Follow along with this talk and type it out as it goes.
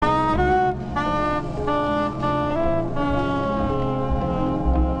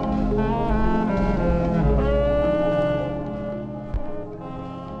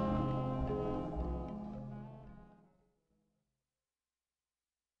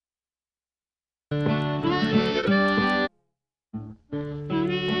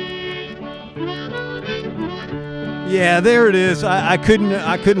Yeah, there it is. I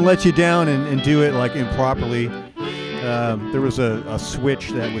couldn't let you down and do it like improperly. There was a switch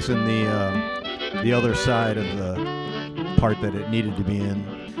that was in the other side of the part that it needed to be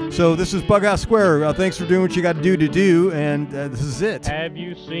in. So this is BughouseSquare. Thanks for doing what you got to do, and this is it. Have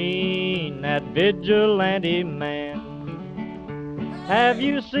you seen that vigilante man? Have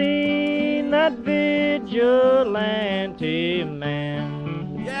you seen that vigilante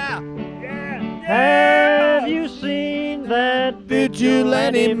man? Yeah. Have you seen that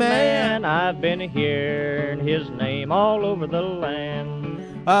vigilante man? I've been hearing his name all over the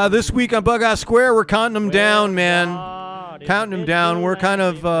land. This week on BughouseSquare, we're counting them down, man. Counting them down. We're kind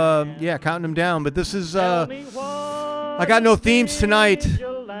of, counting them down. But this is, I got no themes tonight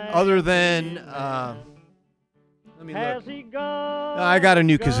other than, let me look. I got a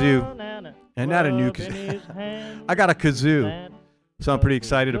new kazoo. And not a new kazoo. I got a kazoo. So I'm pretty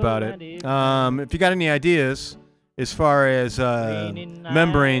excited about it. If you got any ideas as far as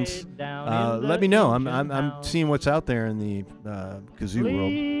membranes, let me know. I'm seeing what's out there in the kazoo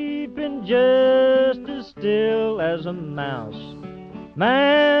world. Sleeping just as still as a mouse.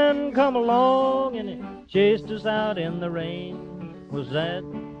 Man come along and he chased us out in the rain. Was that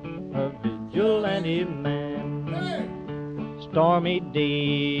a vigilante man? Stormy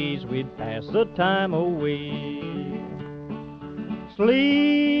days we'd pass the time away,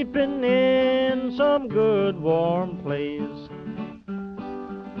 sleeping in some good warm place.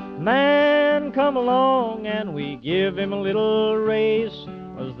 Man come along and we give him a little race.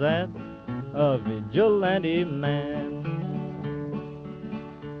 Was that a vigilante man?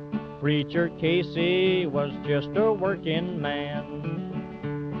 Preacher Casey was just a working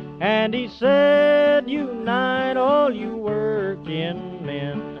man, and he said, unite all you working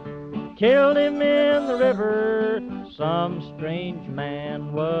men. Killed him in the river, some strange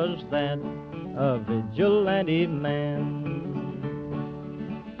man. Was that a vigilante man?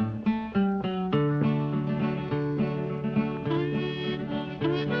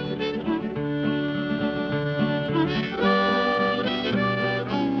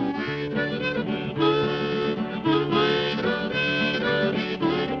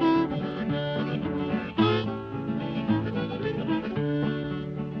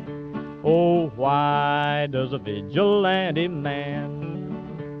 Oh, why does a vigilante man,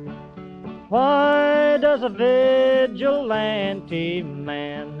 why does a vigilante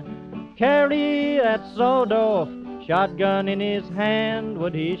man carry that sawed-off shotgun in his hand?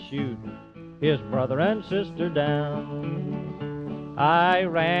 Would he shoot his brother and sister down? I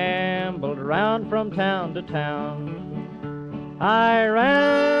rambled around from town to town, I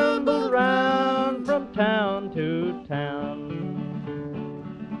rambled around from town to town,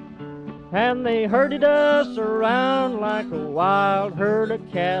 and they herded us around like a wild herd of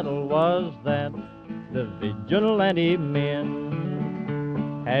cattle. Was that the vigilante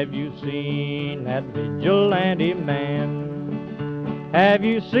men? Have you seen that vigilante man? Have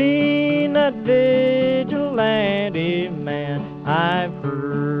you seen that vigilante man? I've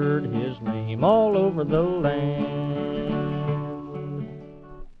heard his name all over the land.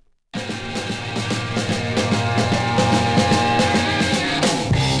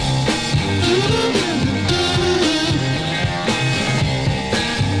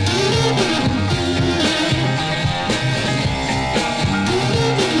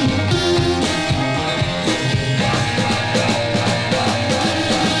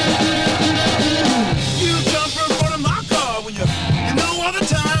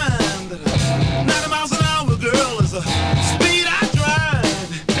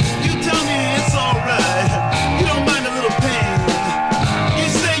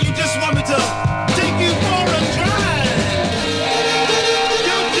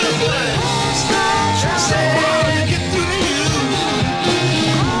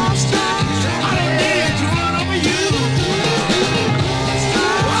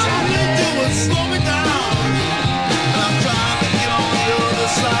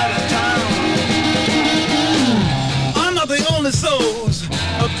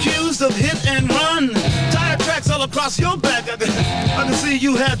 Of hit and run, tire tracks all across your back. I can see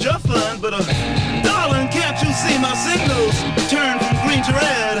you had your fun, but darling, can't you see my signals turn from green to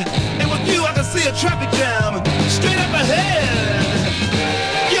red? And with you, I can see a traffic jam straight up ahead.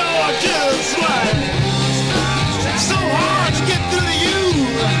 You're just like so hard to get through to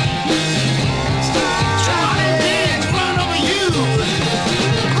you. I didn't run over you.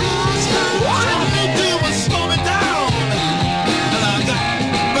 All you do was slow me down, and I got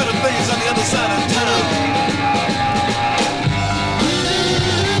things on the other side of town.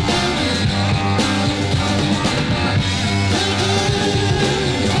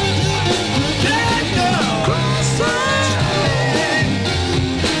 Yeah, girl.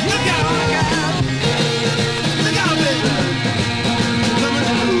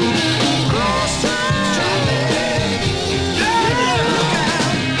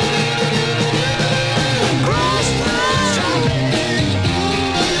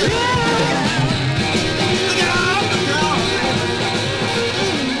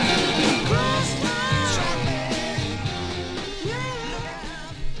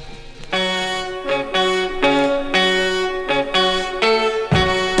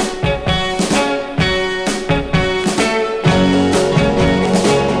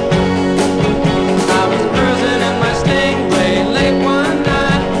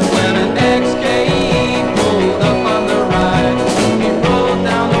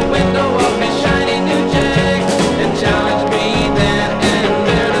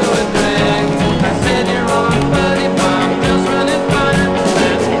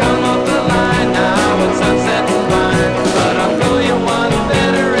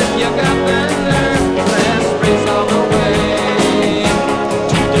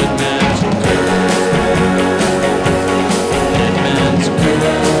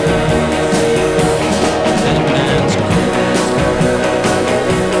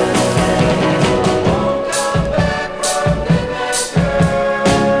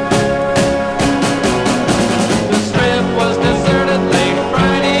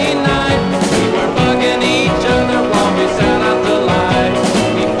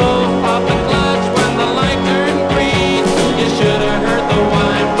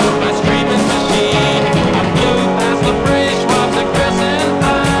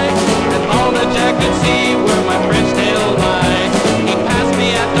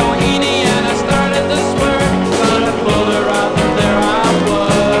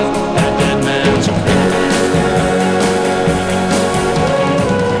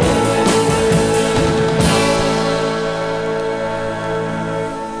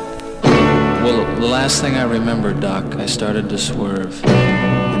 remember, Doc, I started to swerve,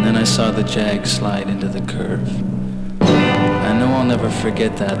 and then I saw the Jag slide into the curve. I know I'll never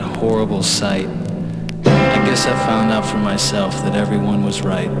forget that horrible sight. I guess I found out for myself that everyone was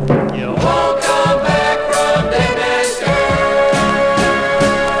right. You won't come back from Dead Man's Curve.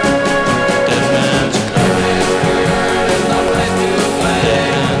 Dead Man's Curve is no place to play.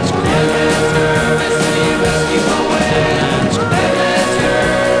 Dead Man's Curve is keep us keep away. Dead Man's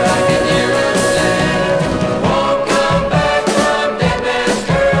Curve, I can hear him say, won't come back from Dead Man's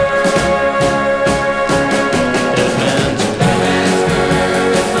Curve. Dead Man's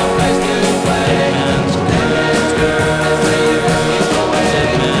Curve is no place to play. Dead Man's Curve is where you keep away.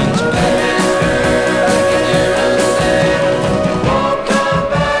 Dead Man's Curve, I can hear him say, won't come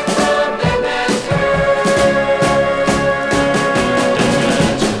back from Dead Man's Curve. Dead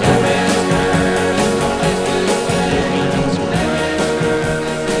Man's Curve is no place to play.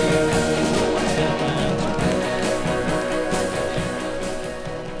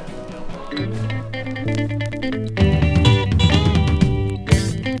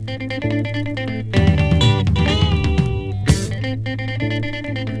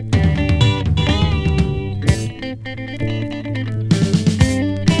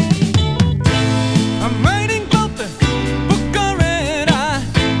 I'm writing about the book I read. I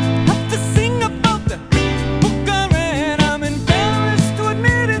have to sing about the book I read. I'm embarrassed to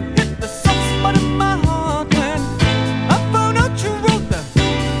admit it. Hit the soft spot in my heart when I found out you wrote the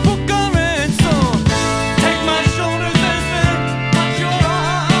book I read. So take my shoulders as they touch your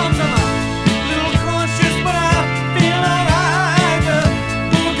arms. I'm a little cautious, but I feel alright. The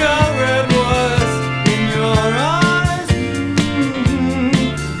book I read was in your eyes.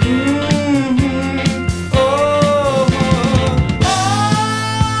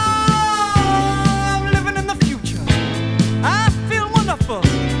 I'm living in the future. I feel wonderful.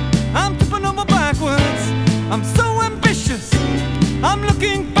 I'm tipping over backwards. I'm so ambitious. I'm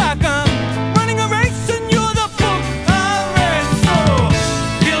looking back. I'm running a race, and you're the book I read. So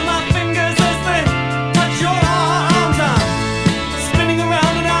feel my fingers as they touch your arms. I'm spinning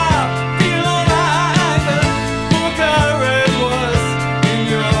around, and I feel alright. The book I read was in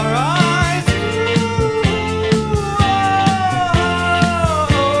your eyes.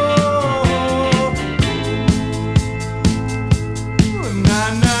 Na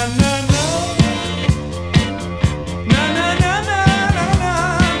na na na, na na na na na na,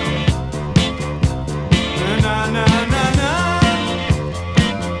 na na na na,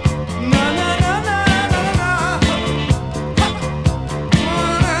 na na na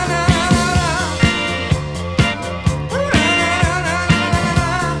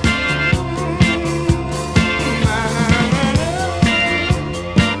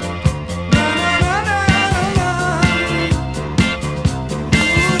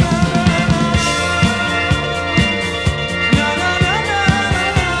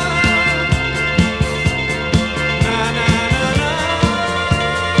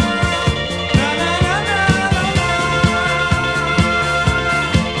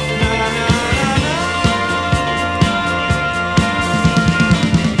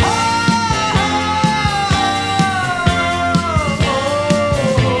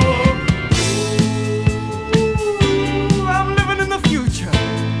I'm living in the future.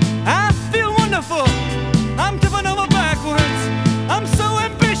 I feel wonderful. I'm tipping over backwards. I'm so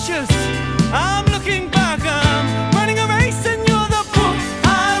ambitious. I'm looking back. I'm running a race, and you're the book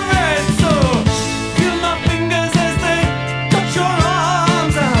I read. So feel my fingers as they touch your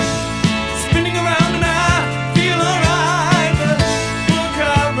arms. I'm spinning around, and I feel alright. The book I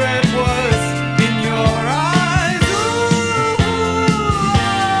read was in your eyes.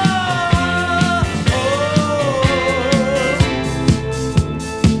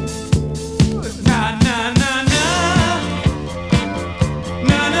 Na na na na,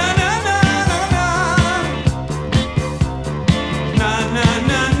 na na na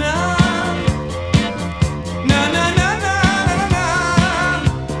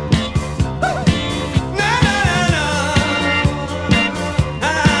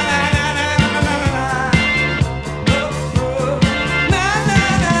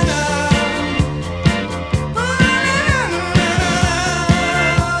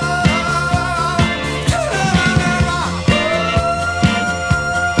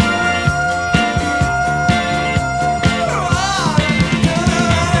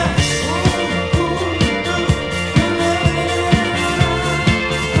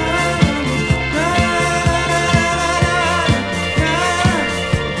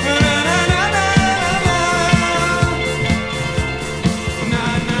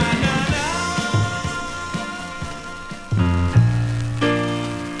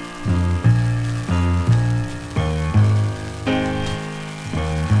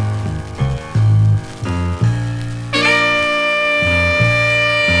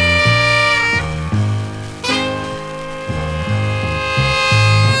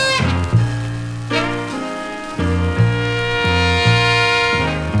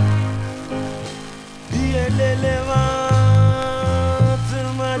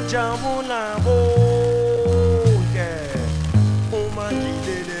facciamo l'amore, come chi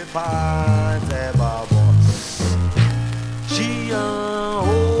deve fare, babbo. Ci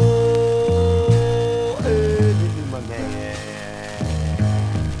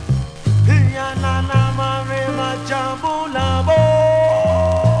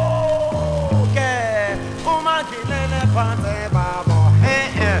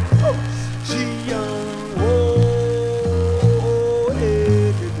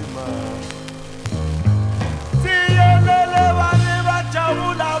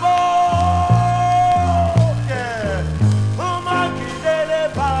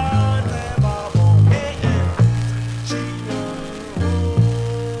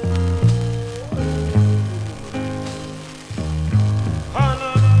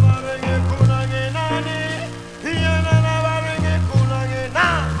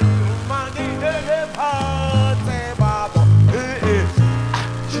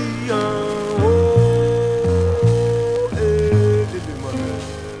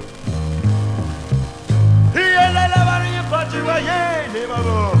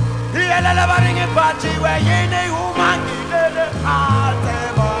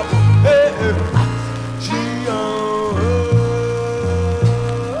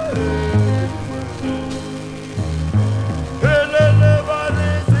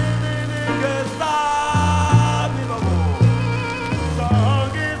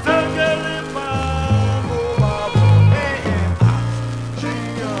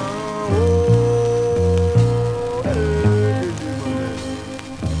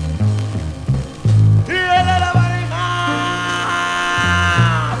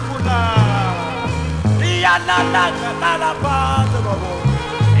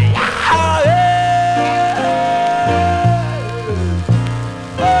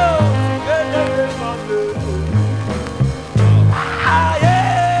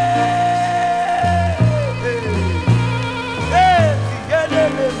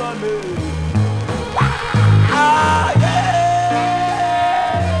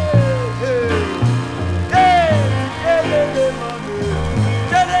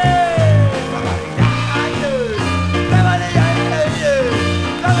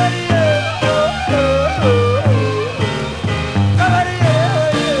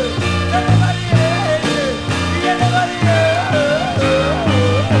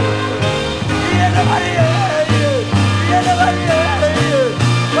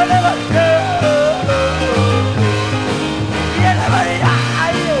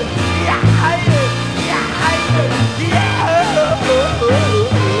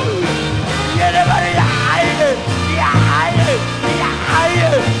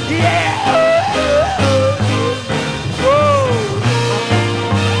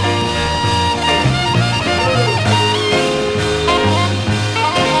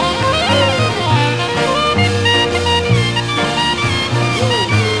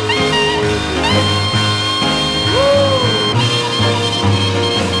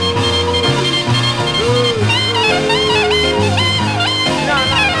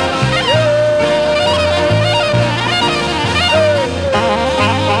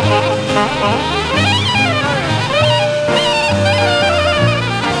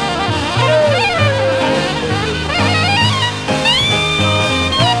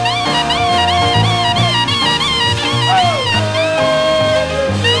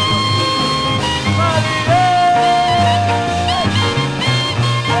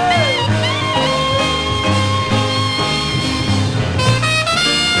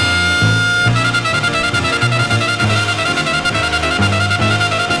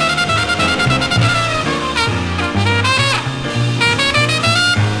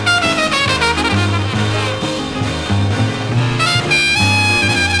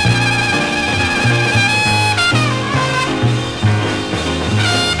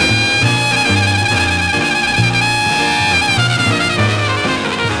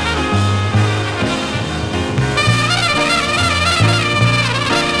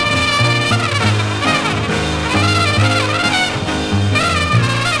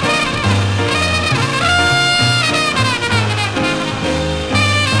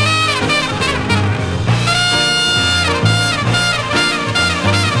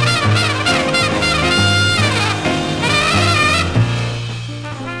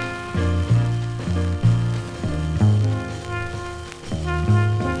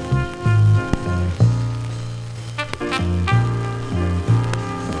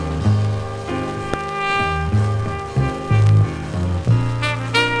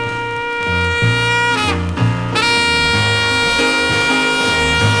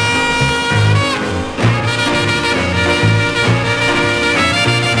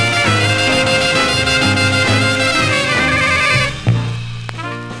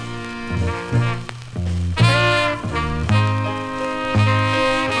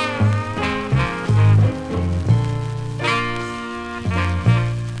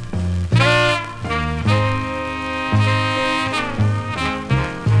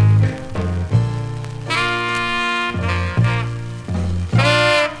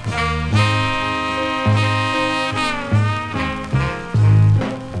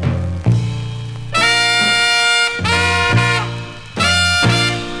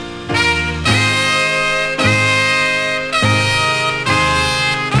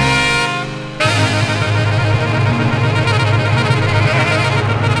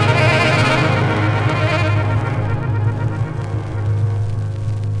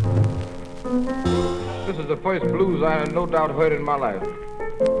blues I no doubt heard in my life.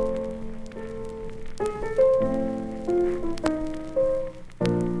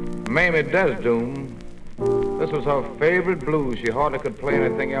 Mamie Desdoom, this was her favorite blues. She hardly could play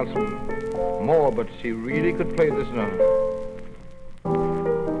anything else more, but she really could play this number.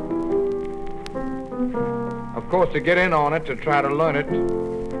 Of course, to get in on it, to try to learn it,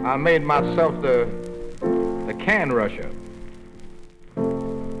 I made myself the can rusher.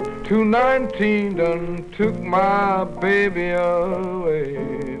 219 done took my baby away.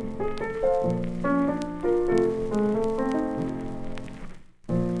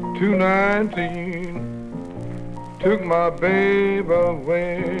 219 took my baby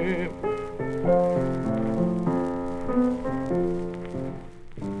away.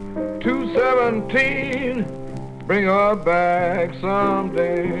 217 bring her back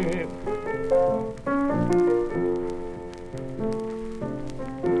someday.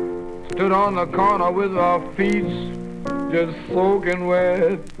 Stood on the corner with her feet just soaking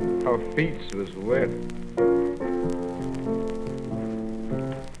wet. Her feet was wet.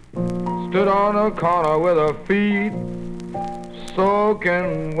 Stood on the corner with her feet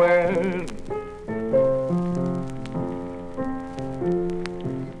soaking wet.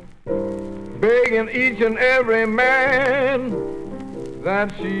 Begging each and every man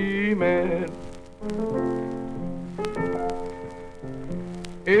that she met.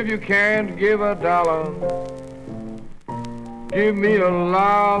 If you can't give a dollar, give me a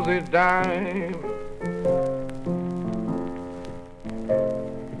lousy dime.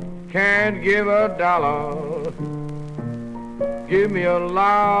 Can't give a dollar, give me a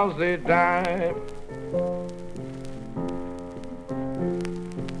lousy dime.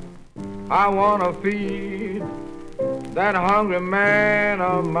 I want to feed that hungry man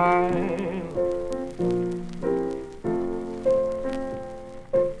of mine.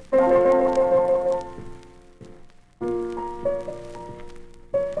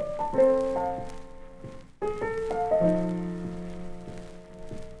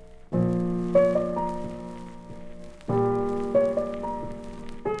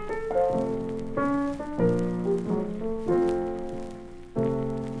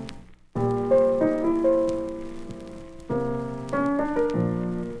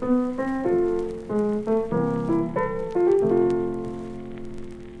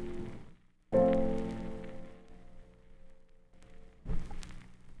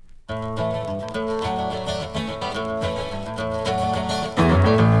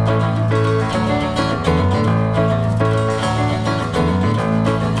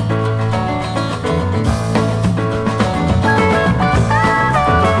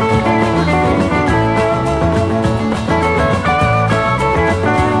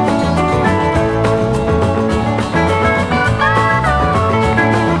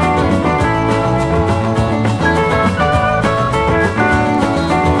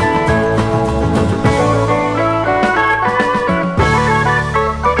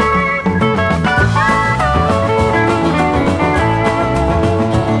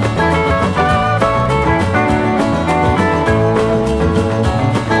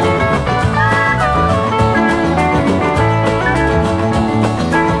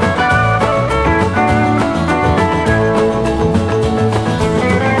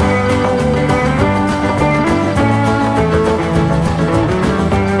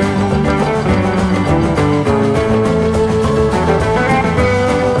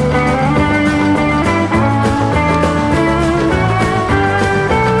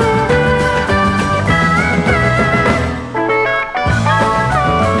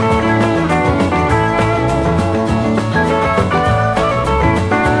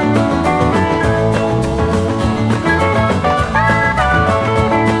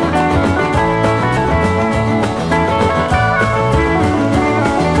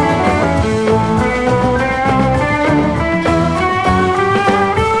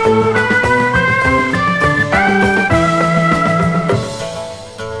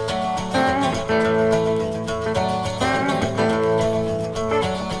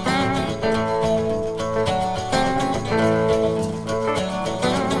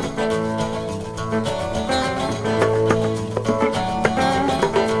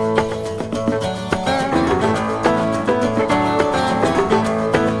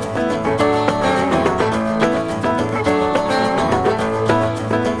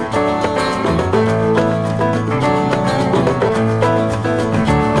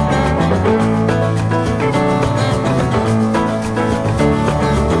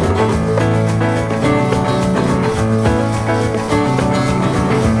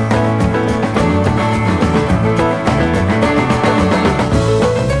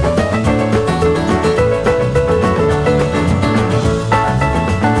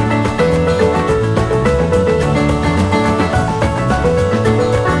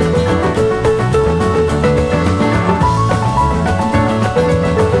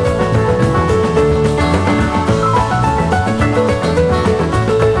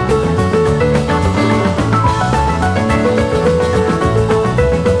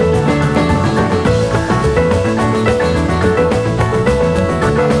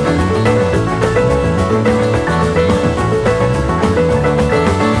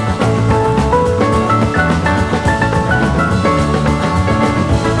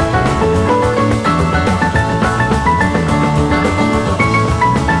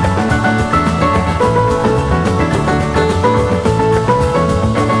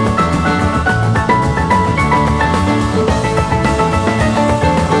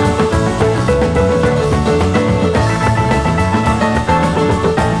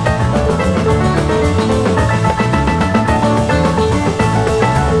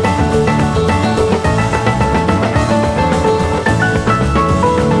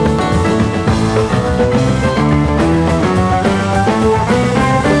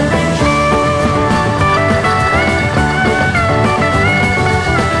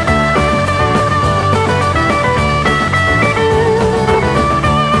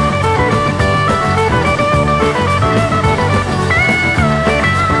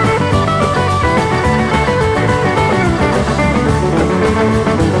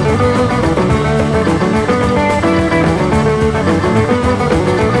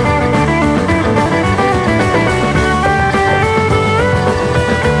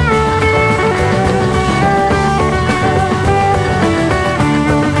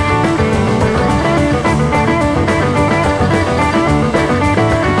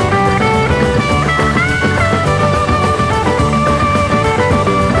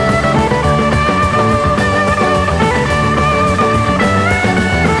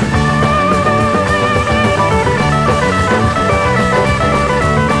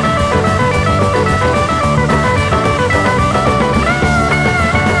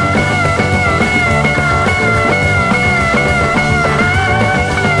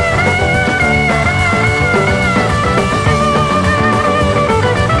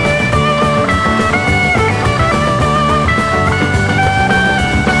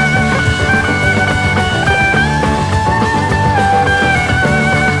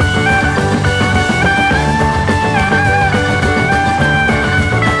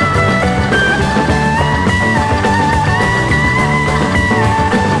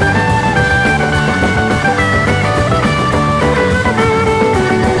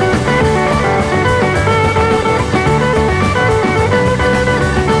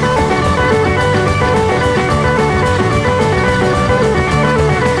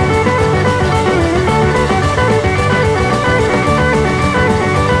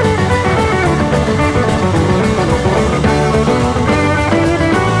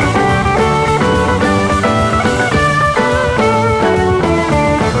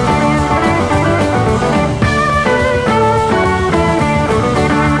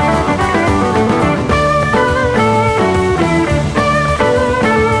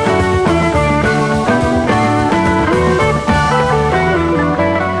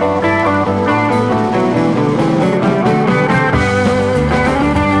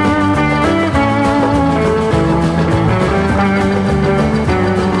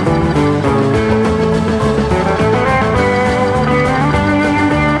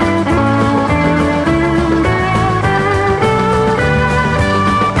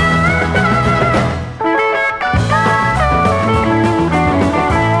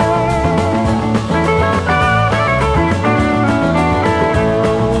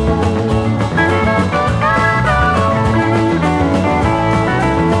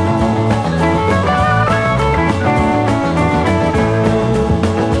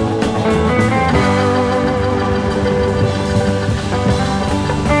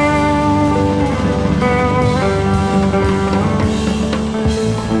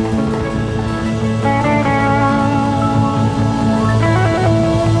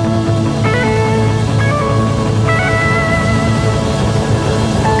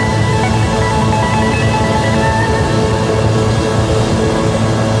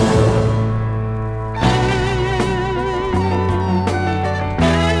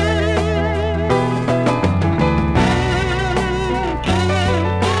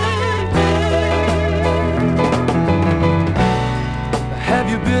 Have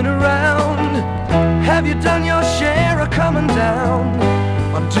you been around? Have you done your share of coming down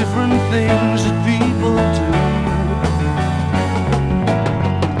on different things that people do?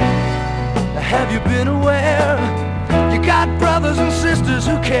 Have you been aware? You got brothers and sisters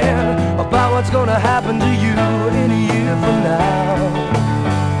who care about what's gonna happen to you in a year from now.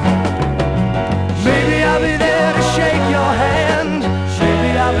 Maybe I'll be there to shake your hand. Maybe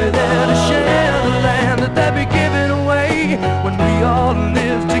I'll be there to share the land that they'll be giving away when we all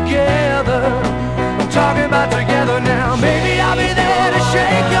live together. I'm talking about together now. Maybe I'll be there to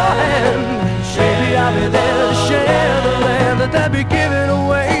shake your hand. Maybe I'll be there to share the land that they'll be giving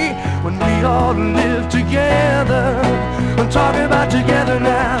away when we all live together. I'm talking about together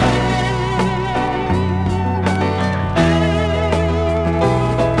now.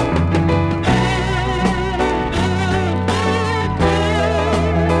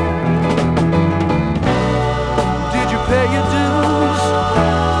 Did you pay your dues?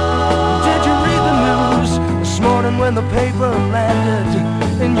 Did you read the news this morning when the paper landed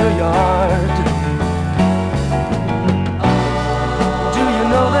in your yard? Do you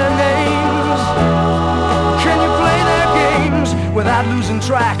know their names? Can you play their games without losing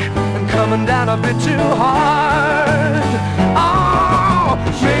track and coming down a bit too hard? Oh,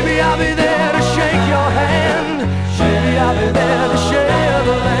 maybe I'll be there to shake your hand. Maybe I'll be there to share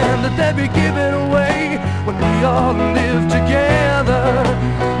the land that they'll be giving away when we all live together.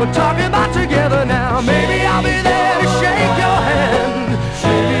 We're talking about together now. Maybe I'll be there to shake your hand.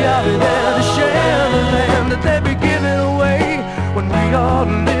 Maybe I'll be there to share the land that they'll be giving away when we all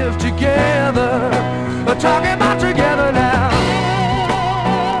live together. We're talking about together now.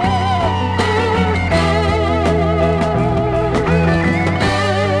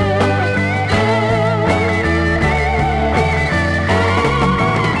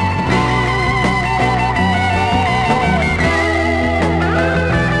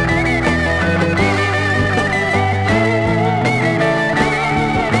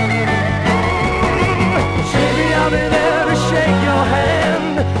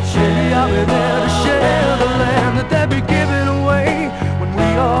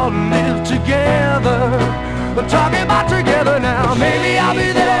 We're talking about together now. Maybe I'll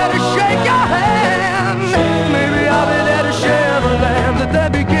be there to shake your hand. Maybe I'll be there to share the land that they'll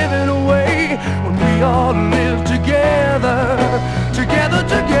be giving away when we all live together. Together,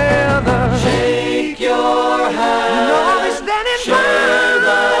 together. Shake your hand. You know I'll be standing by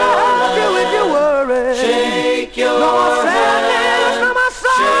to help you if you worry. Shake your hand. No more sadness, no more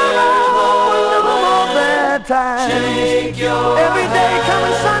sorrow, no more bad times. Shake your every day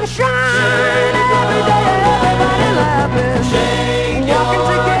coming sunshine. Every day everybody laughing. Shake walking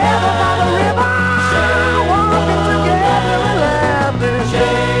together by the river. Walking together and laughing.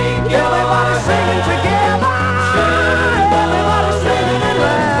 Shake everybody singing together. Everybody singing and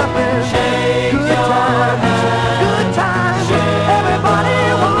laughing. Good times, good times. Everybody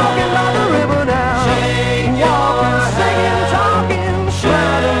walking by the river now. Walking, singing, talking,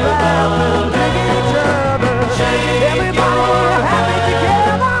 smiling, laughing, digging each other. Everybody happy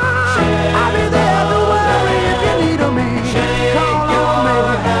together. I'll be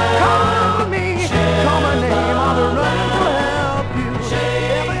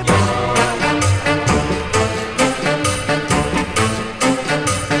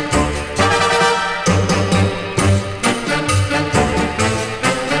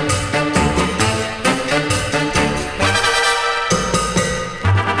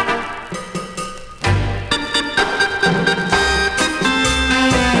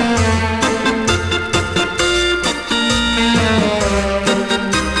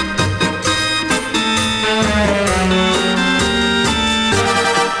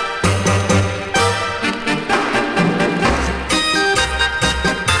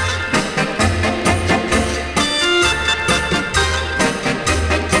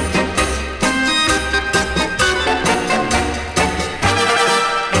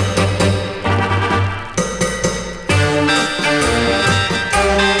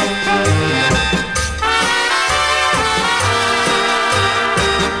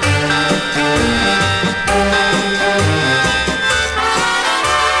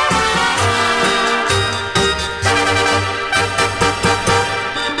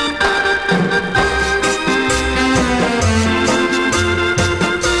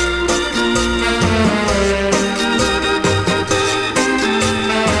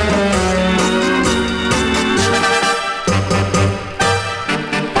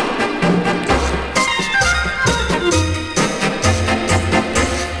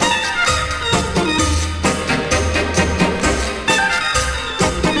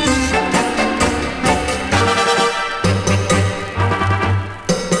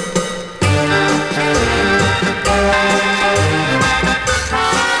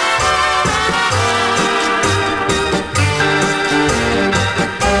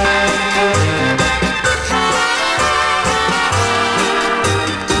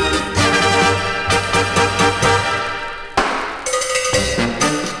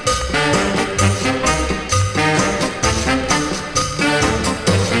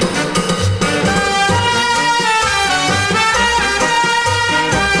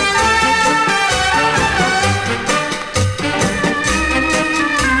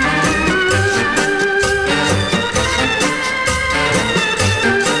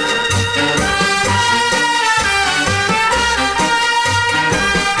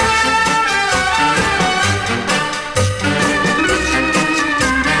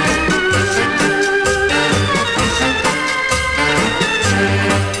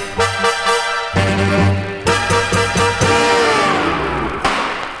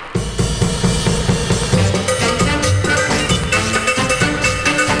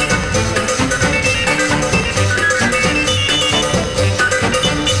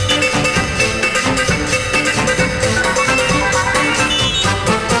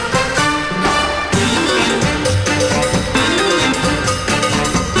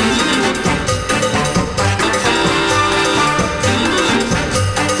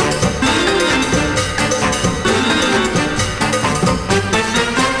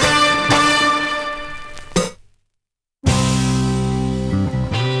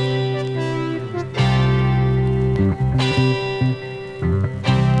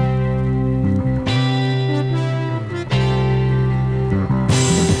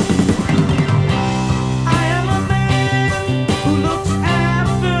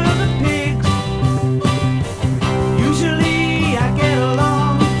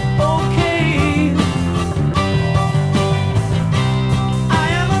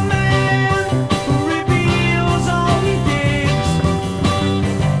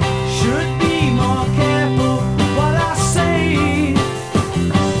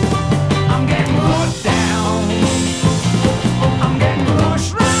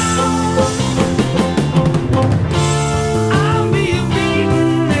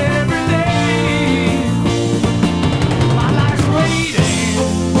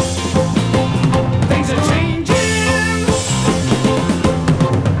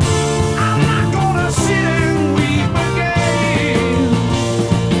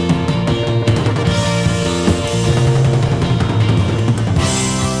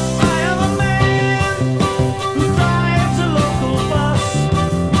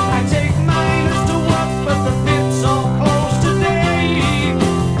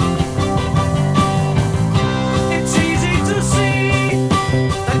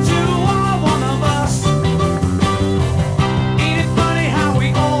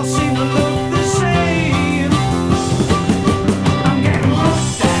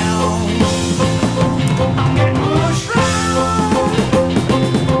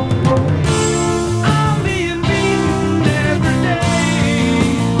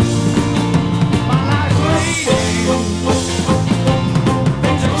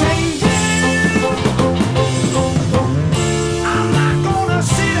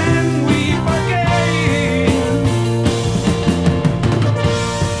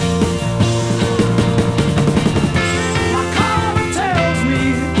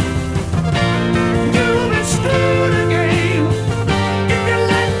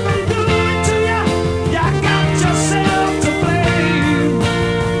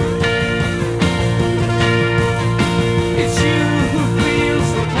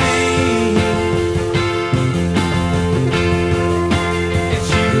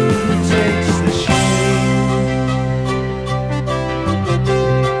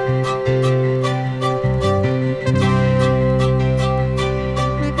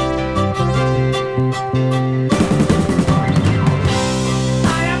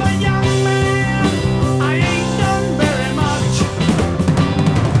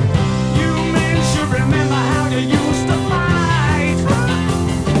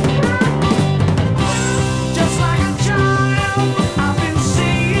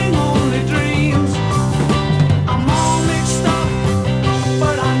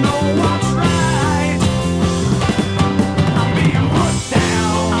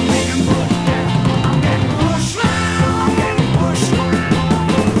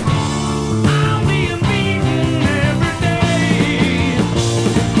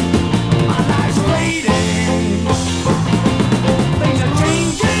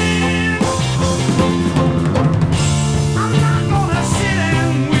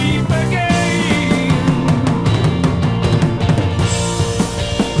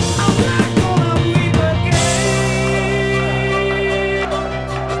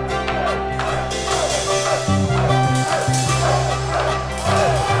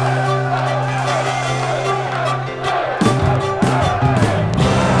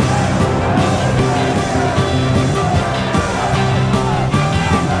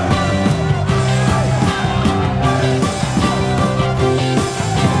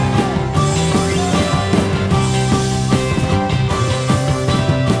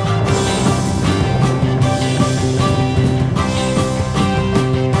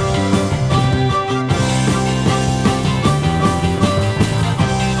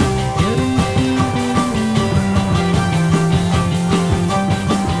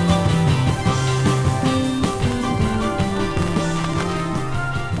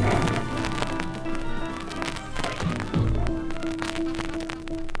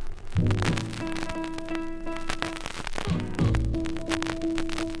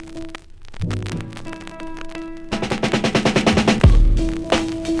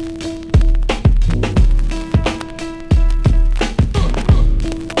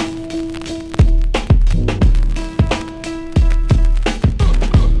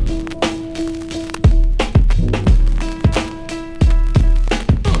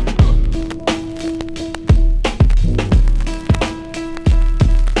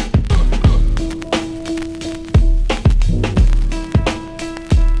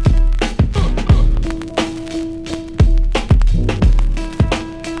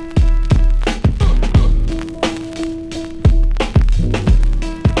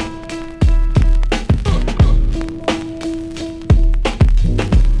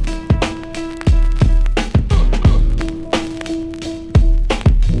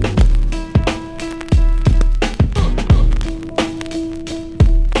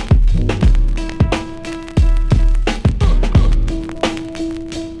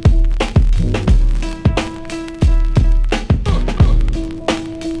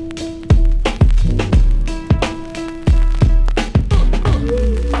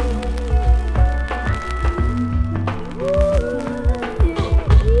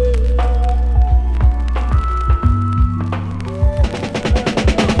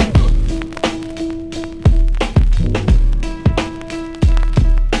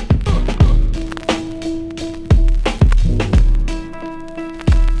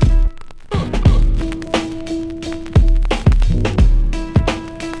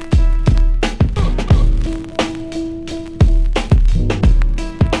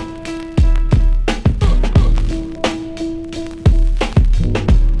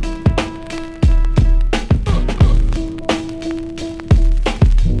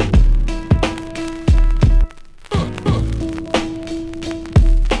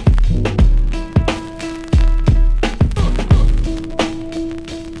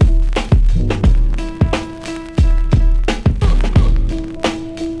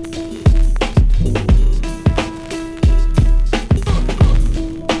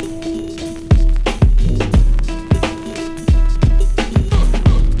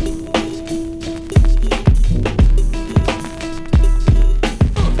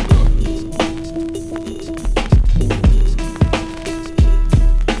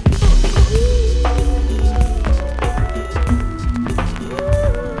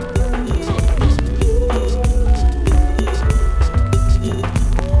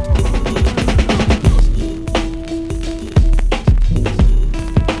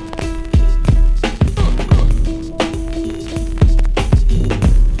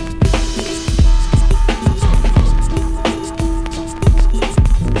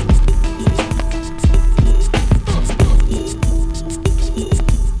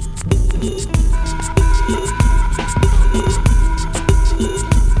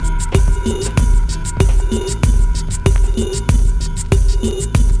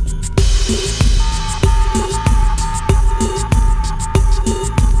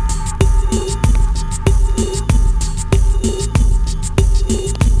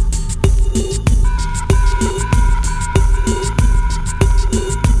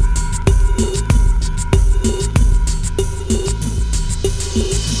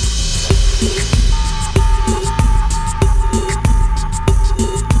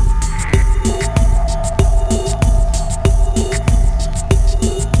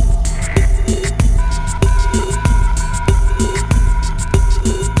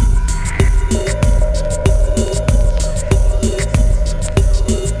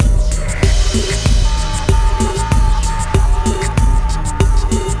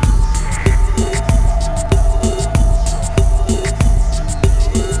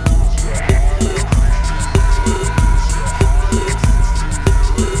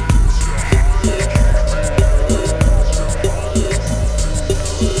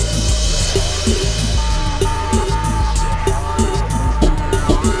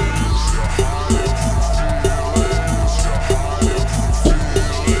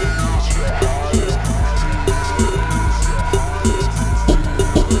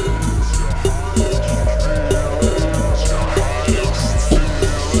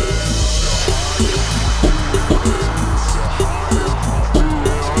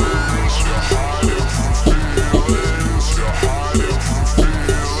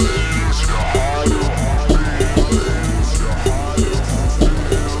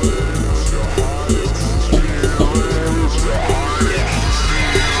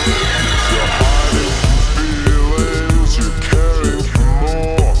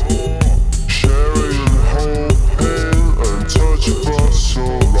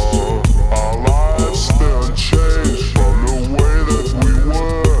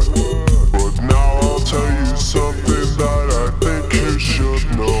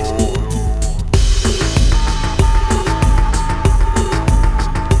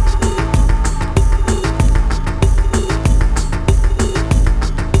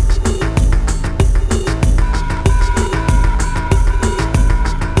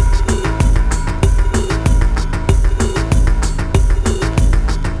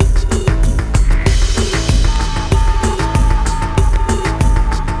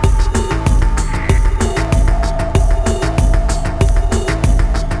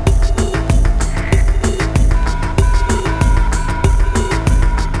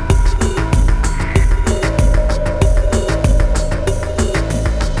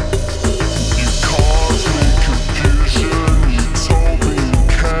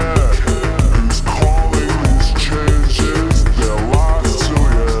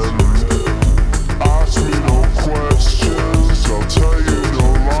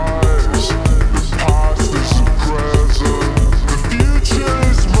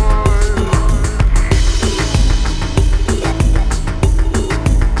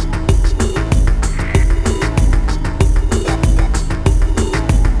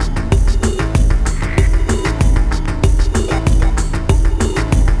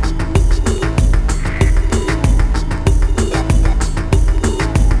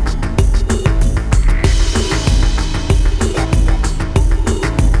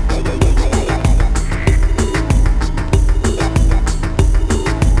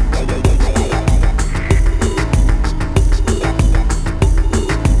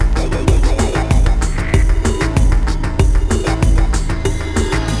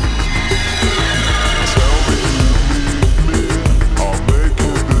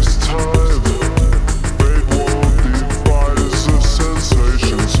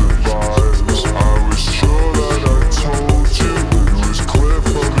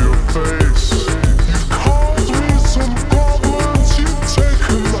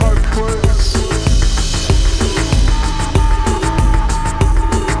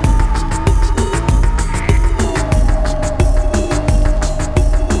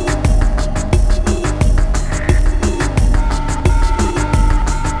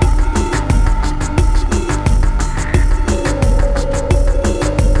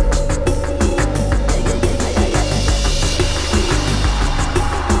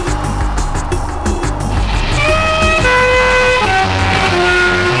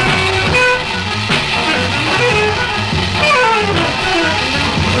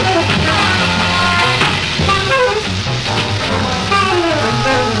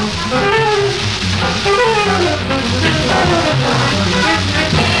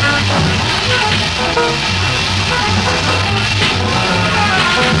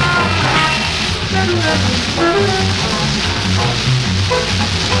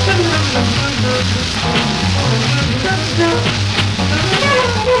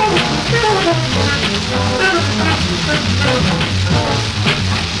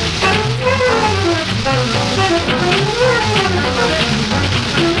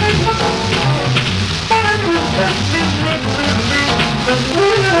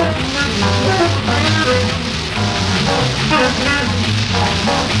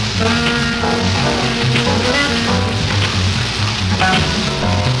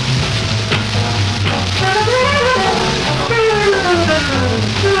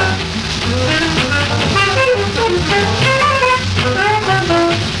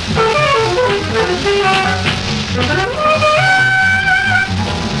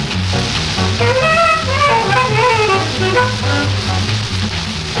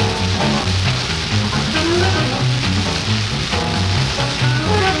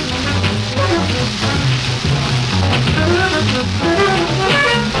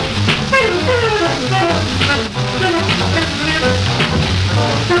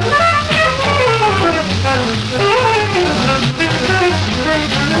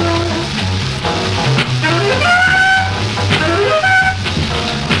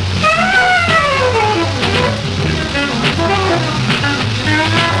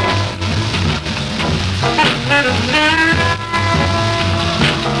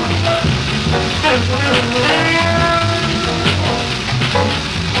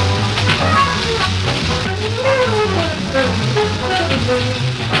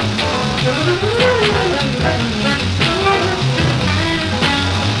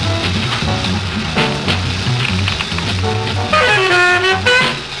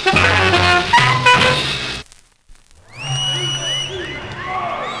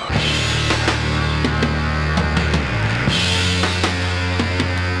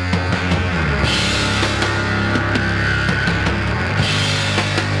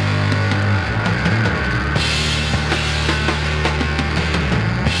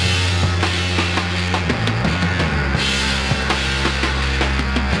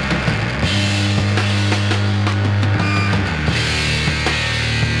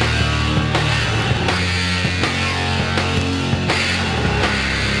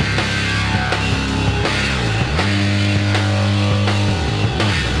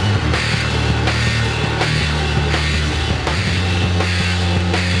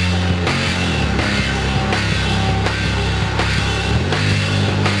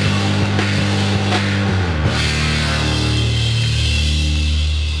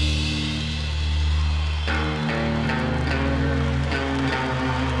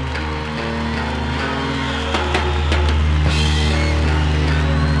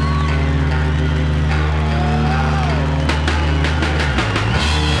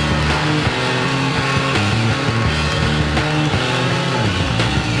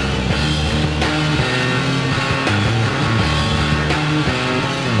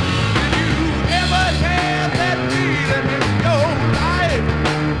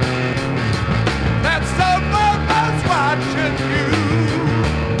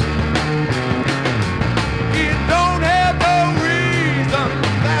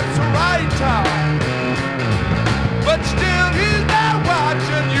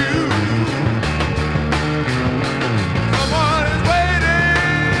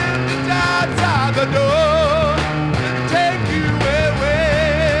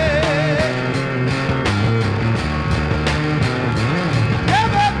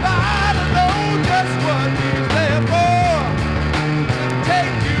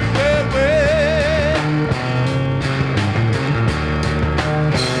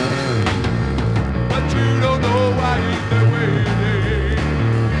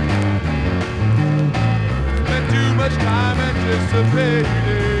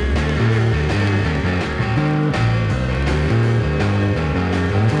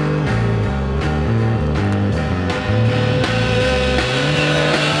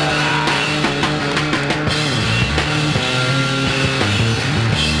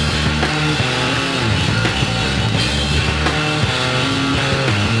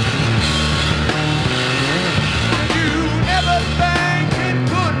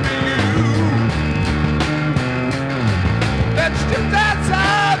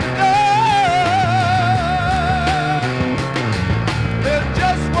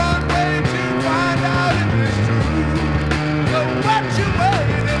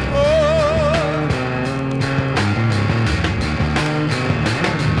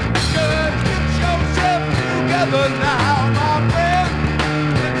together now, my friend.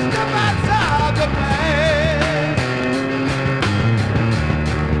 Step outside the man.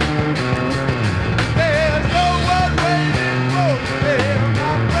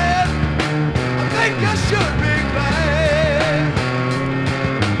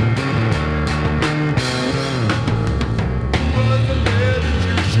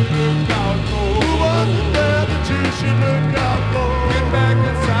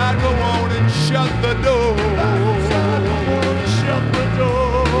 shut the door. Shut the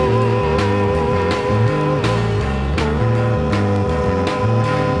door.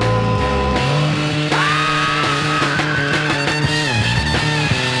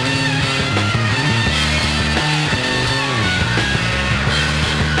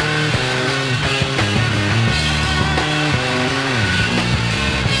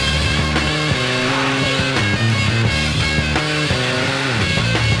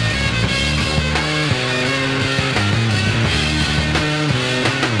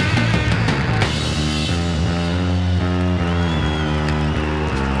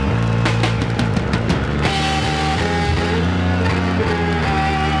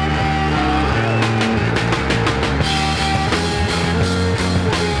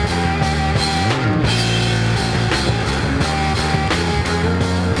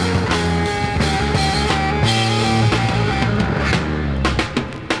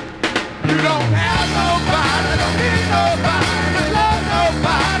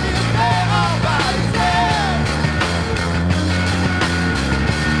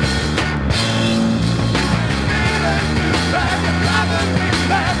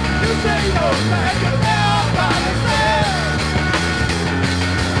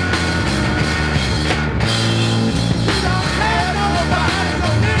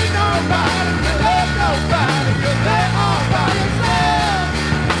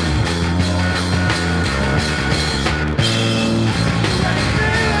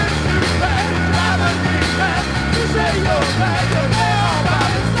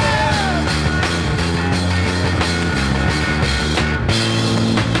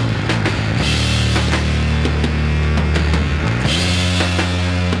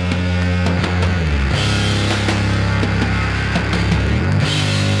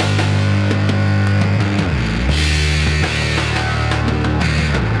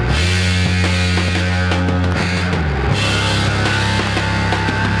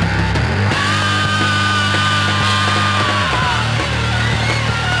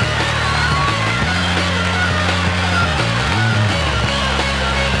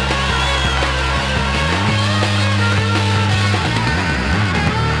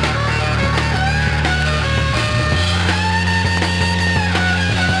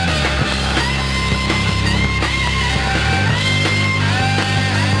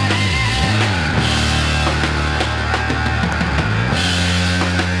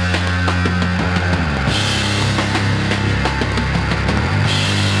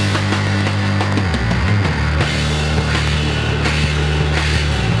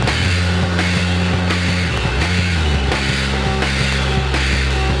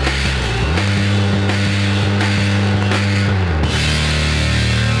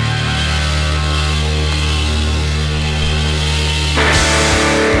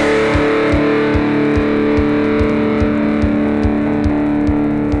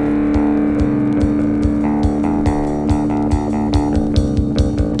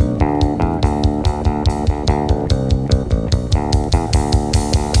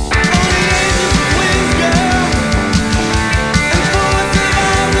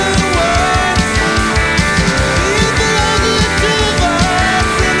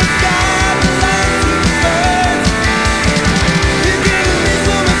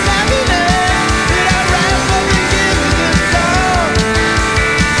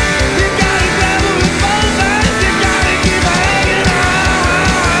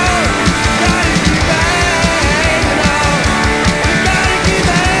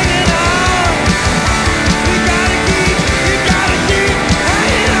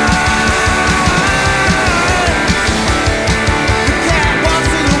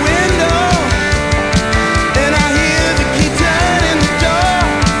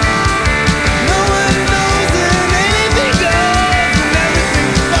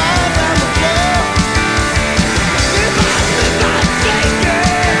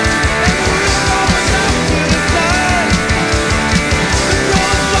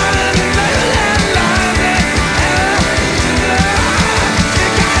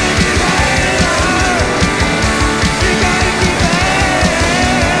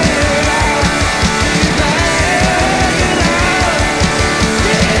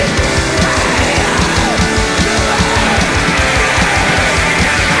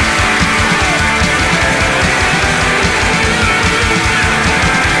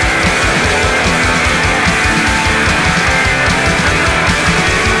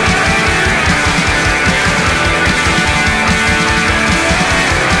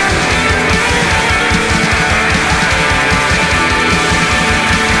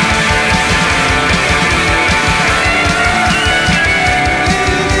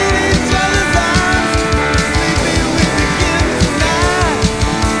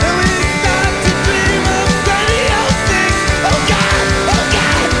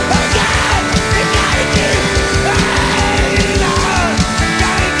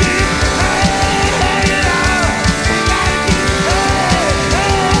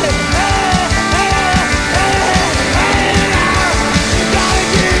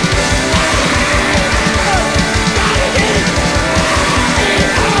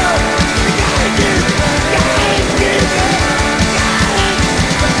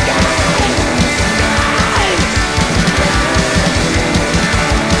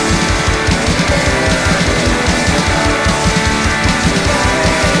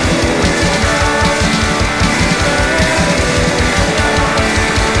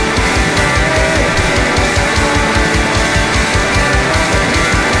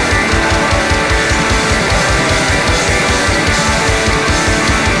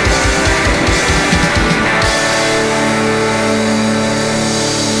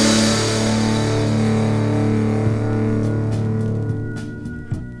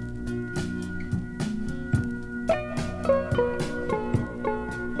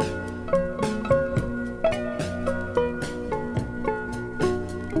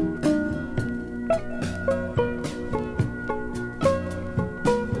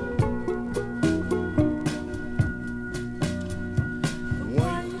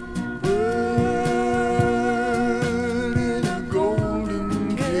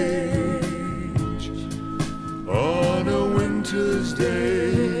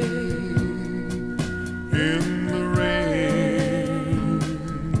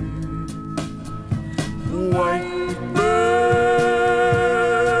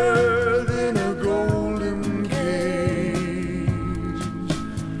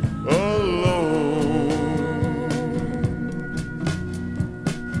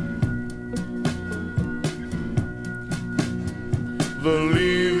 The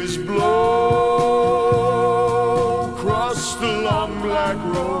leaves blow across the long black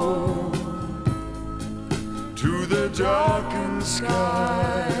road to the darkened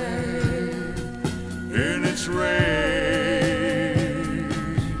sky in its rage.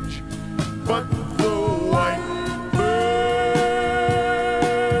 But the white bird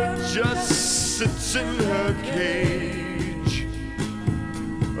just sits in her cage,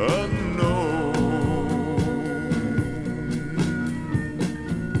 unknown.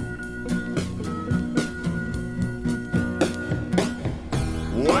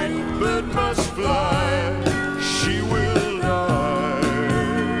 White bird must fly, she will die.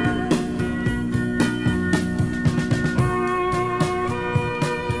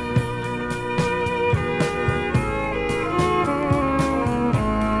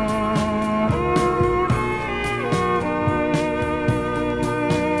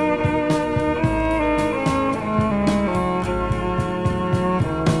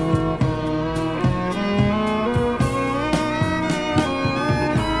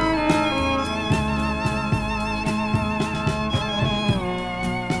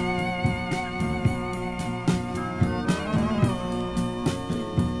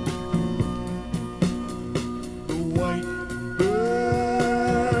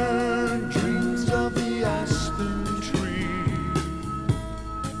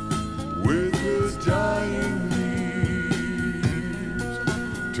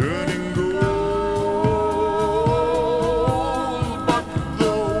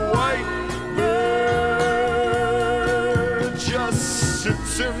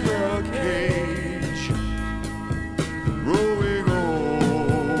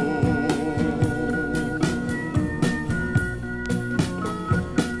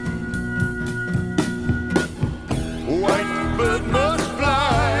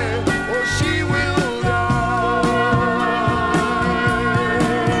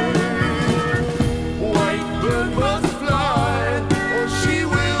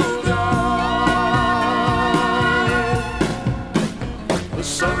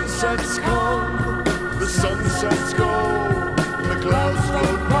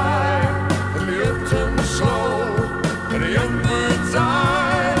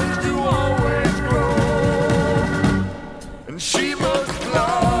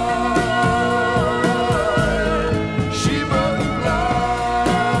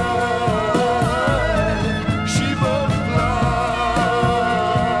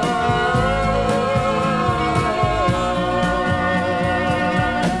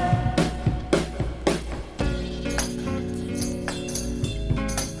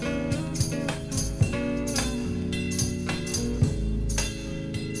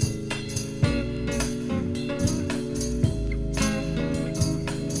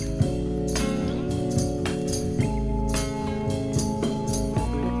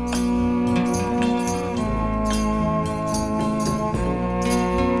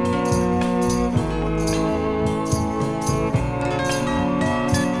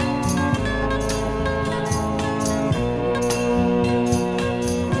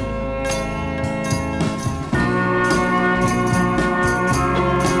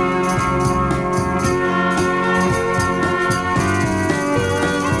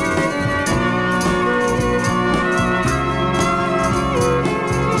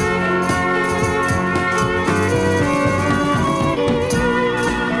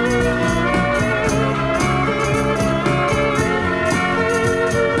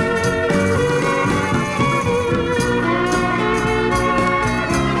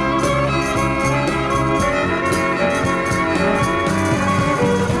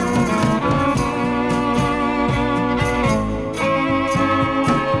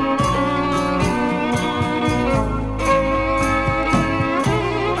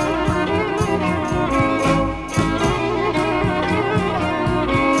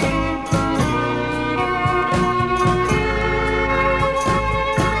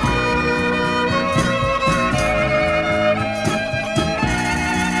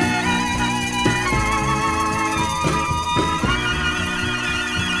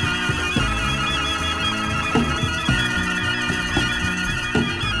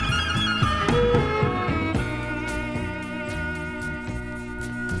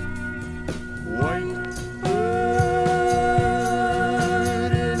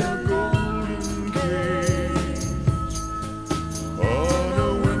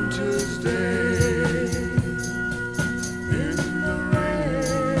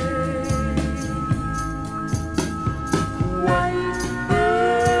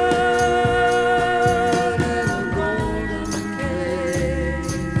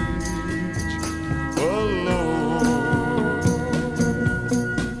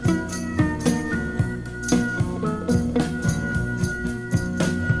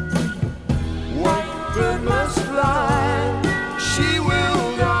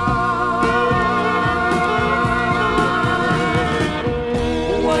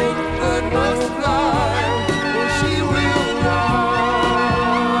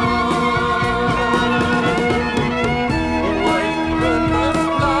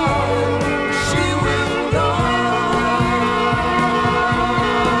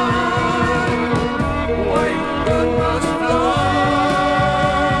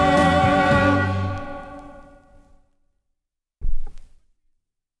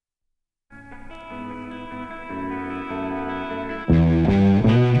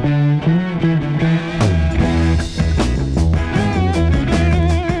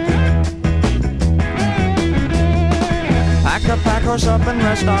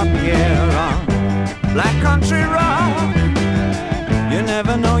 rest stop here on Black Country Rock. You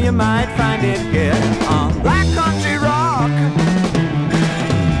never know, you might find it here on Black Country Rock.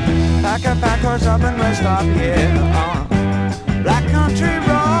 Pack a horse up and rest stop here on Black Country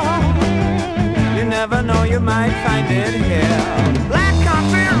Rock. You never know, you might find it here on Black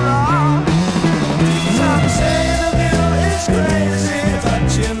Country Rock. Some say the view is crazy, but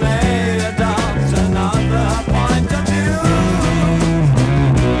you may adopt another point of view.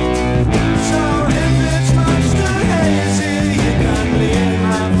 So if it's much too hazy, you can leave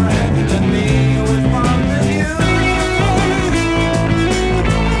my friend and me with one of you.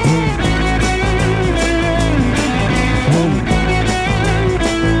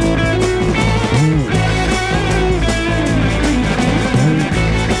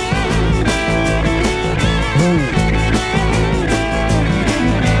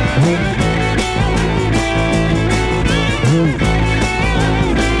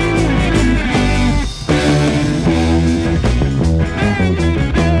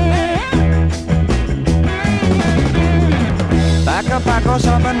 Pack us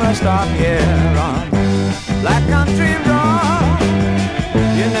up and rest stop here on Black Country Rock.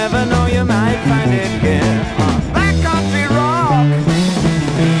 You never know, you might find it here on Black Country Rock.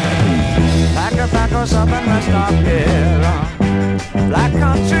 Pack us up and rest stop here on Black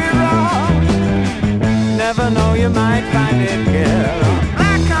Country Rock. Never know, you might find it here on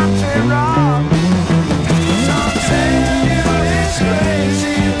Black Country Rock. Some say you it's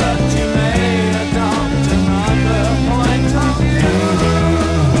crazy, but you may adopt another point of view.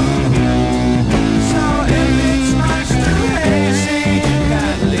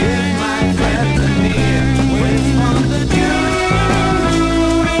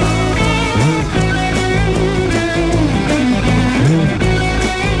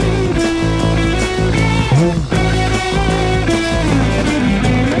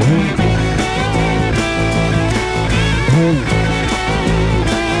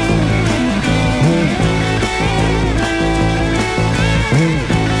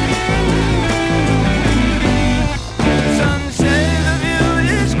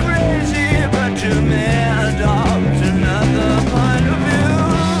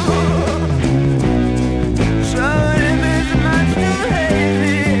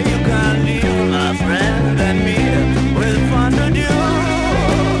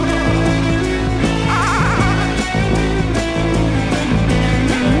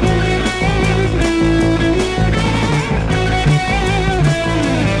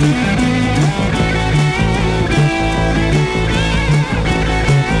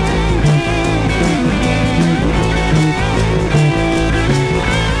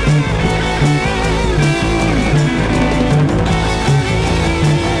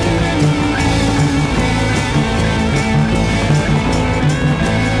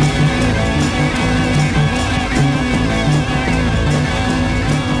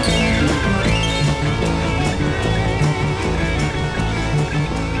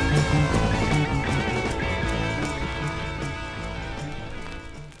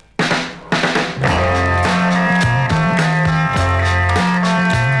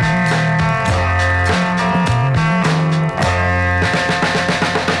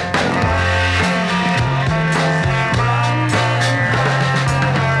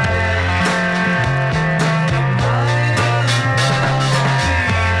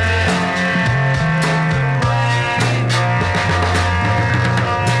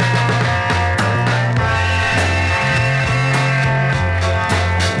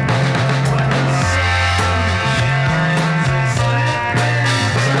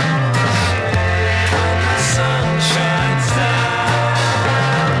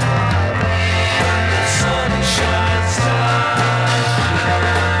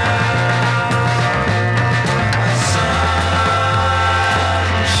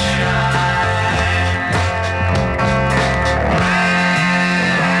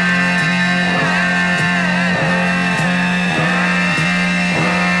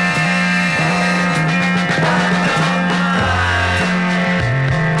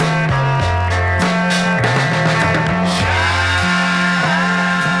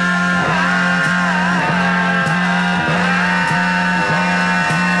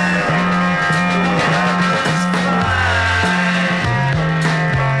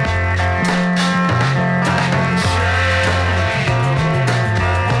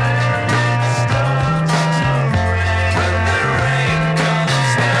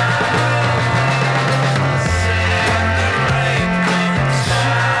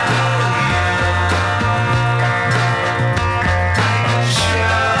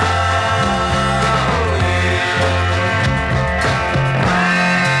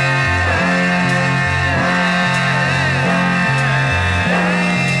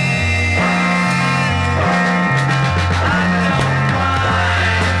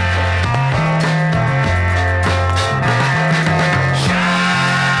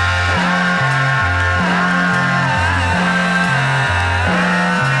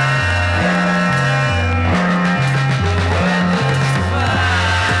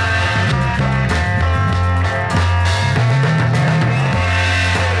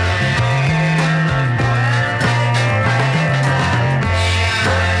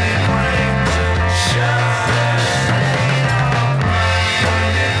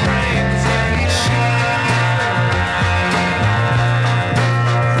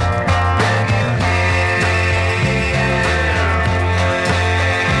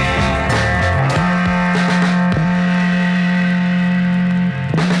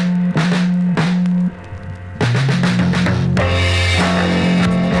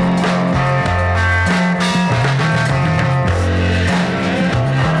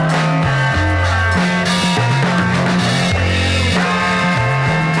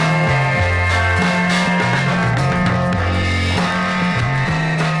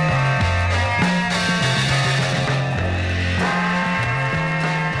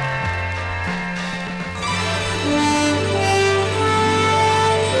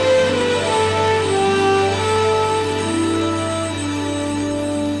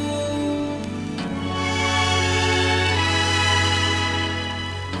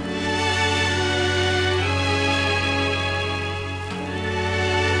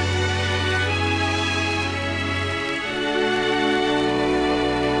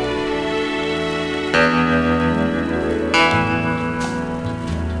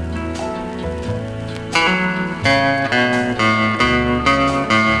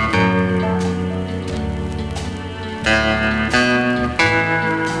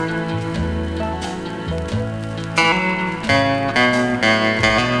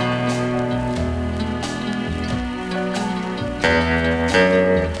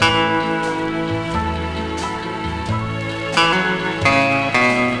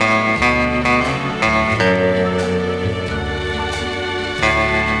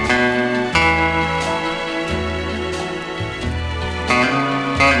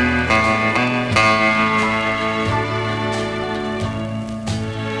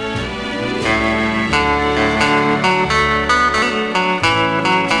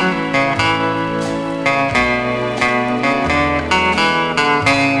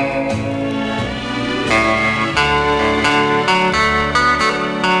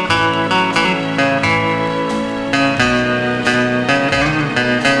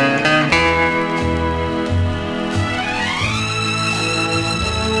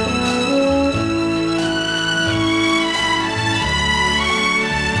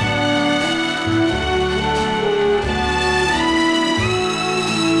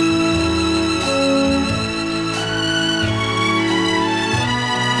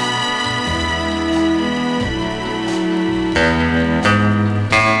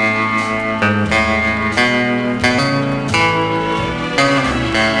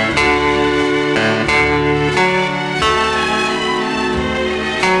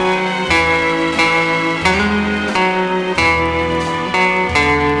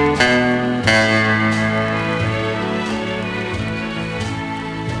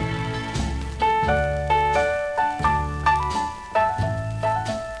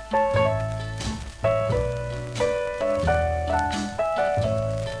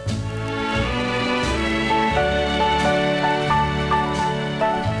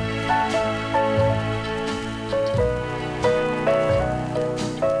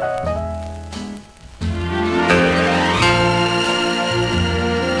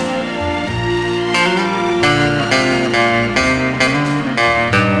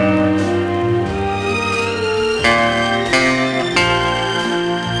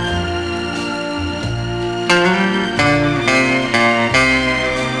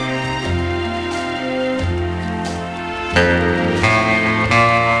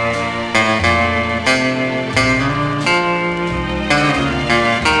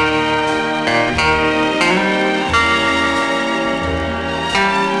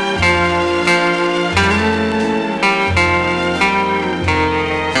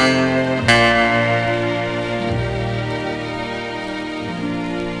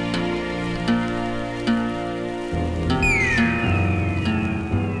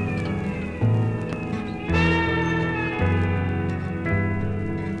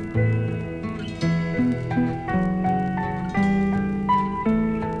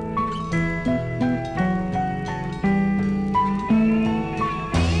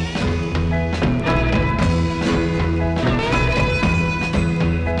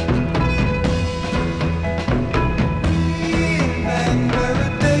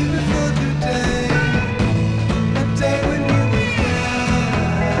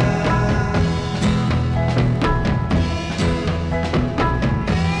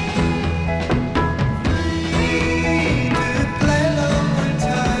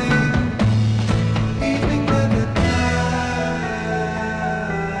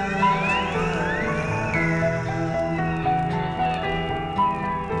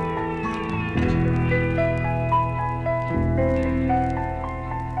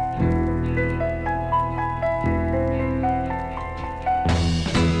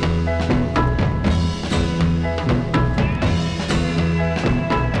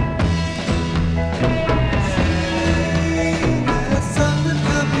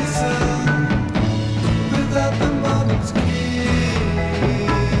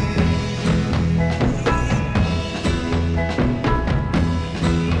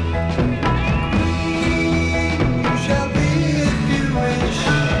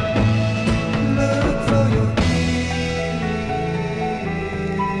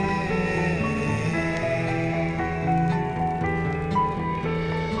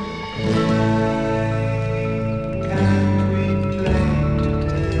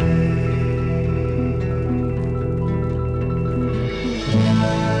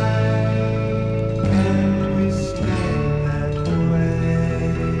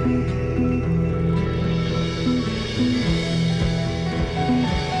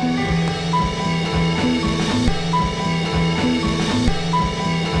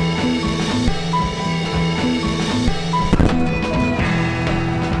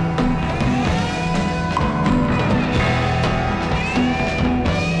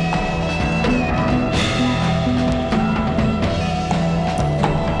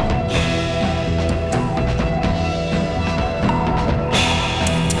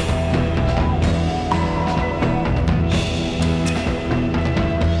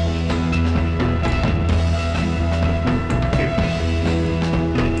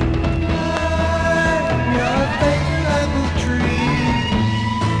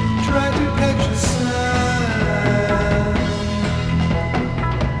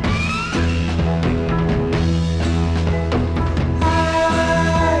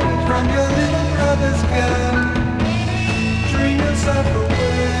 on your little brother's gun. Dream yourself away.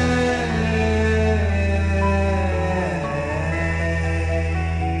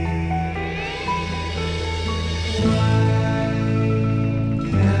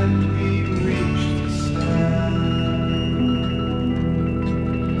 Can't we reach the sun?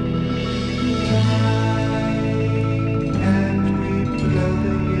 Can't we blow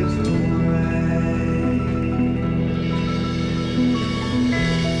the years away?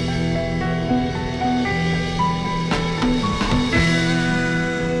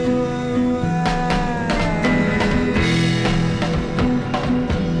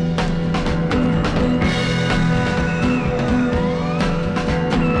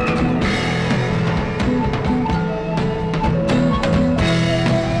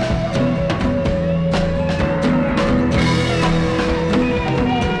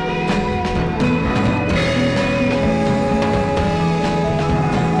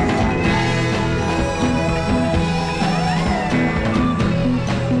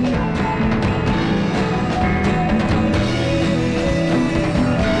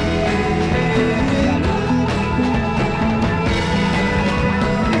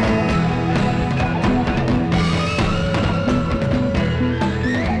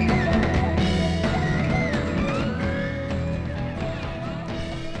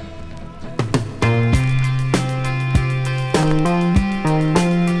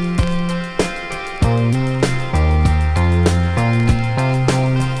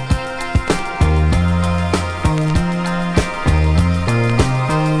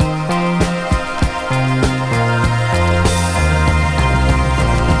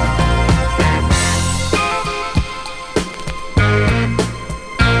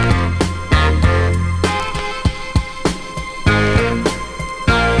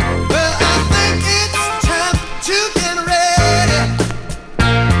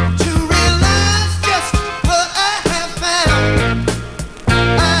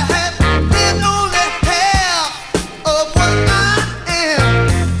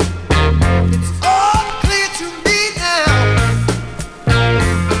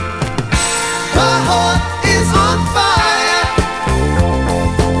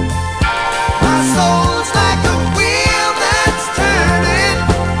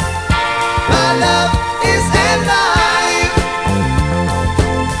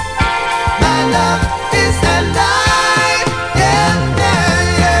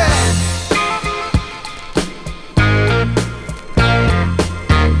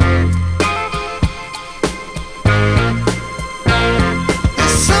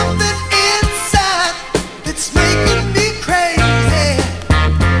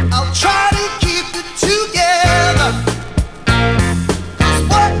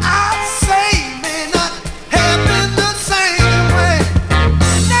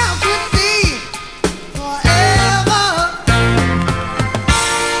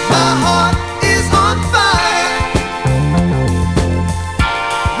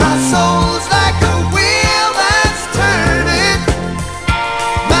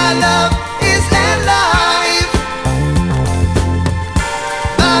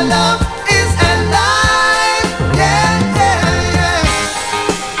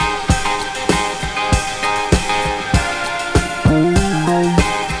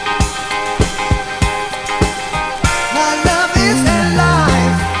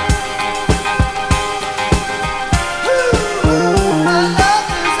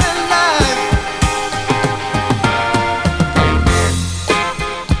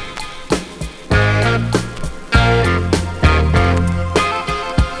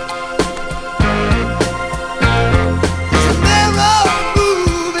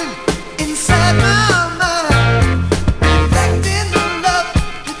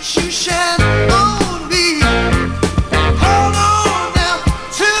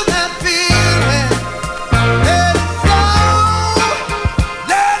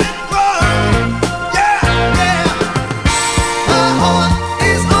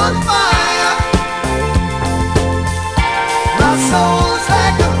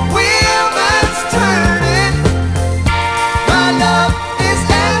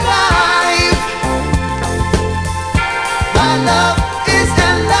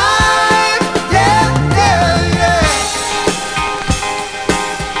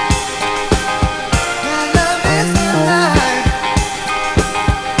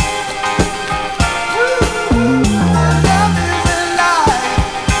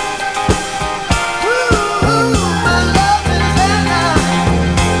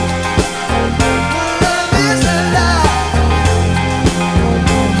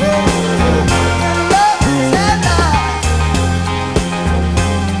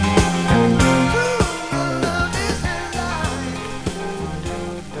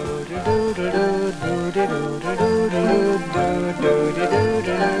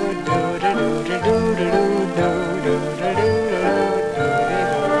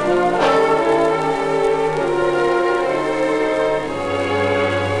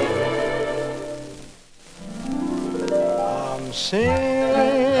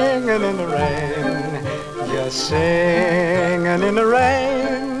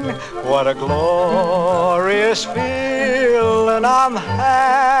 What a glorious feeling, I'm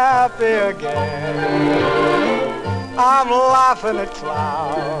happy again. I'm laughing at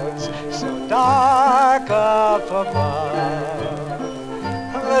clouds so dark up above.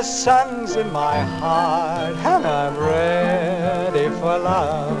 The sun's in my heart and I'm ready for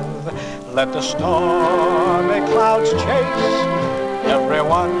love. Let the stormy clouds chase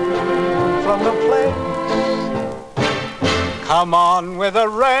everyone from the place. Come on with the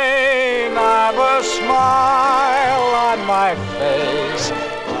rain, I've a smile on my face.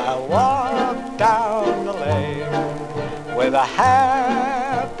 I'll walk down the lane with a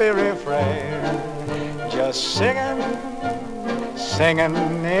happy refrain, just singing, singing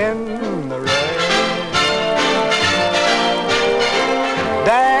in the rain,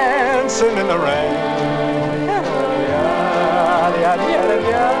 dancing in the rain.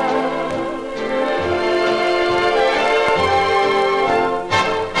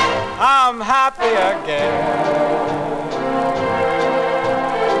 I'm happy again.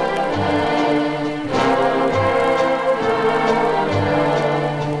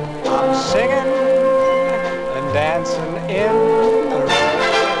 I'm singing and dancing in the rain.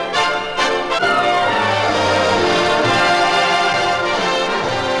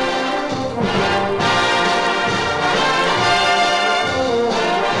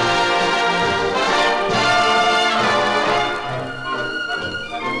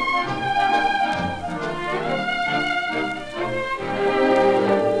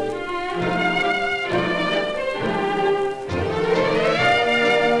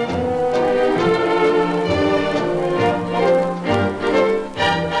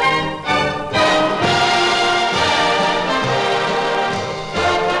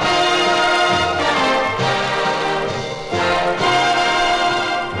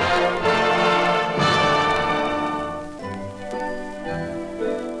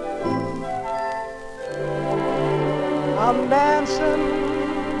 I'm dancing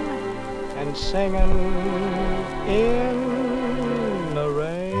and singing in the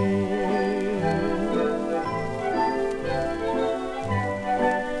rain.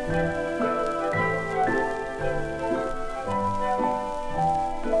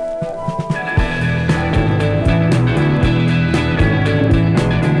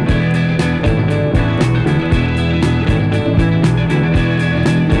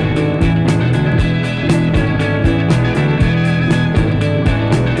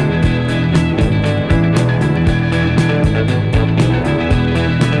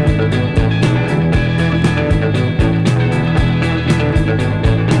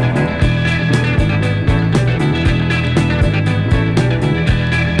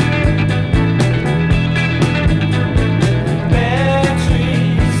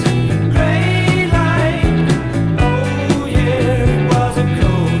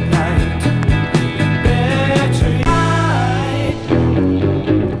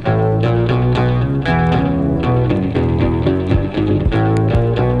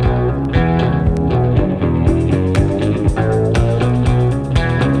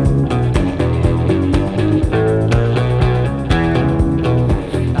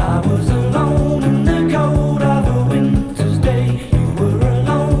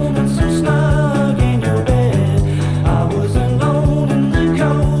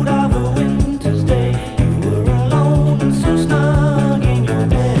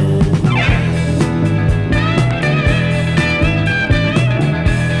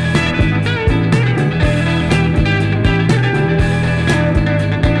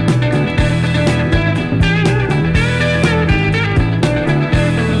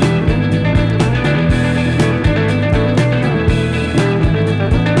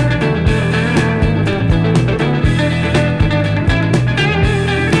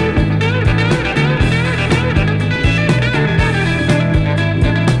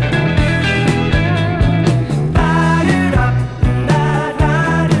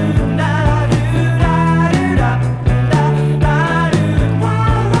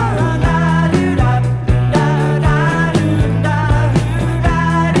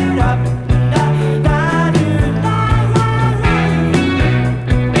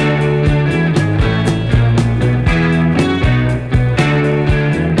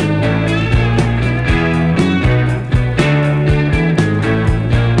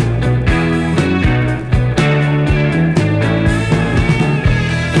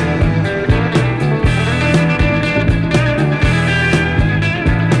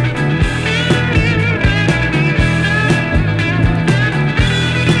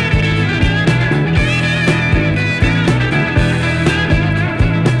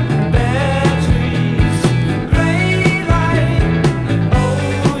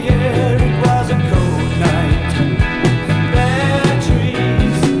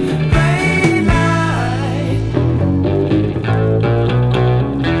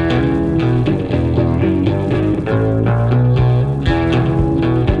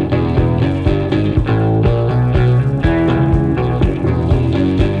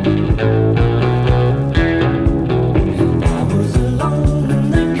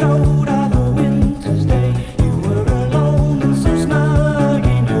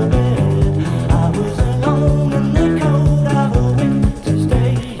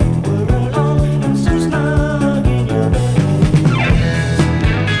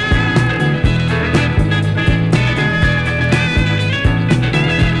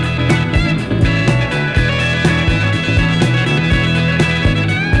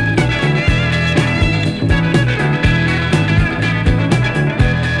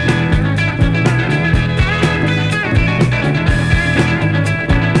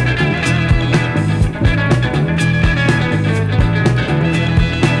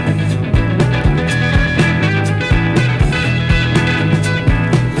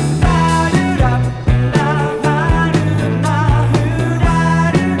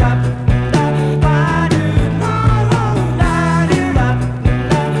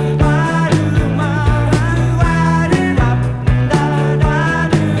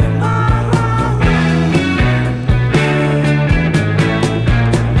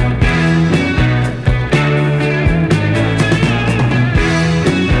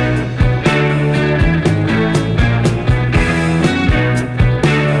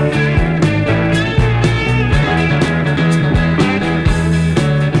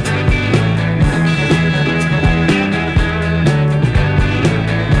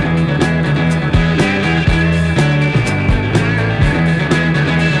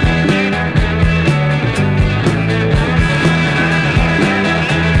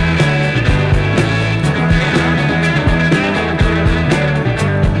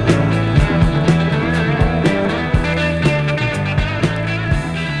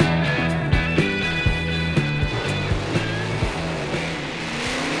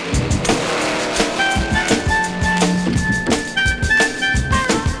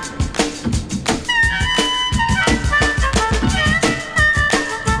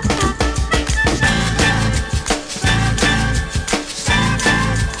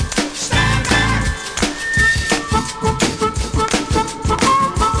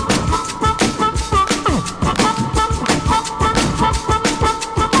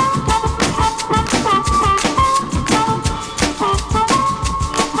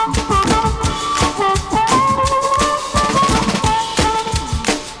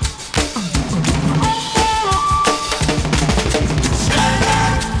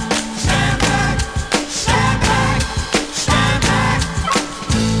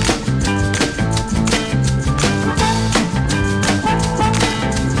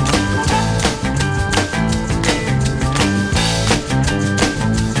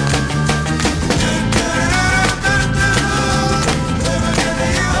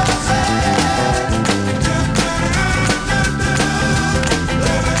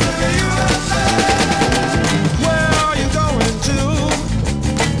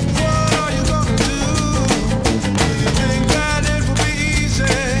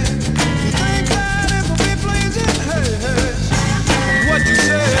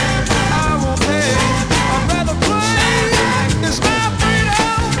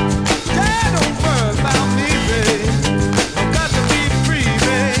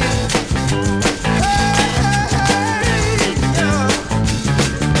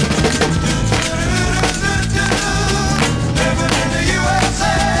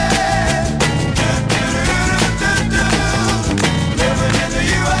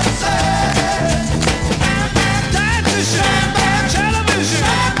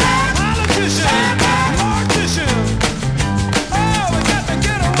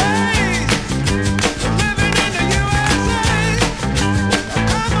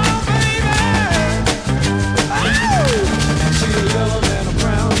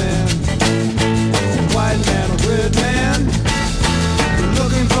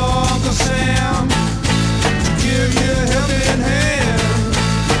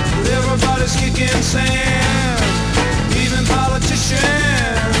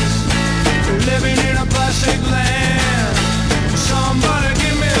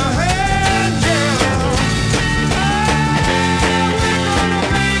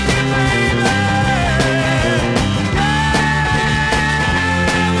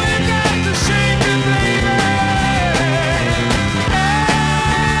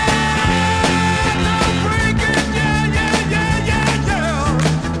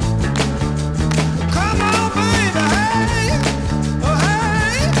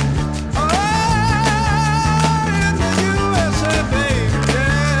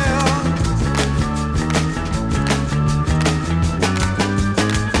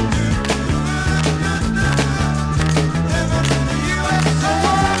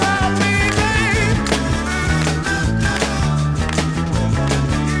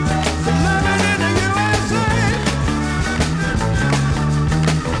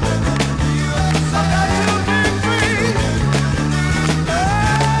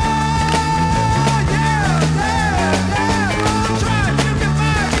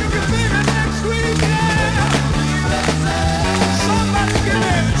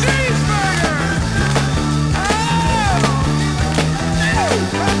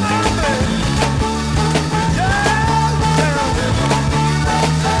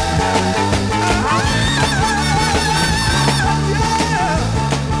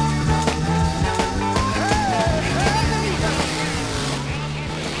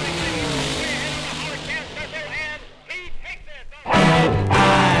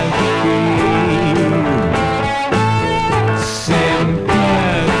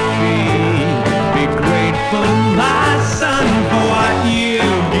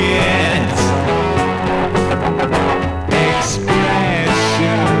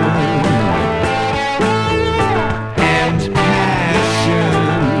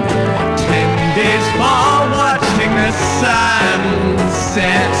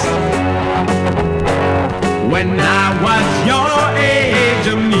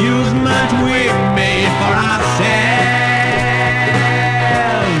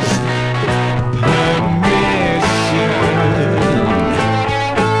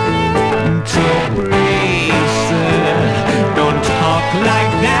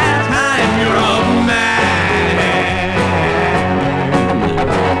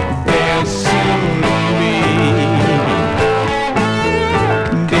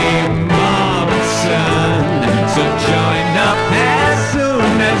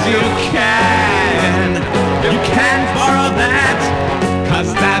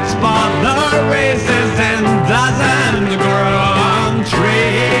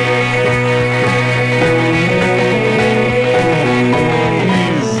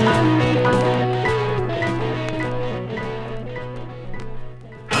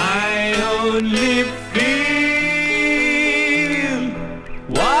 only feel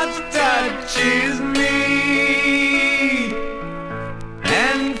what touches me,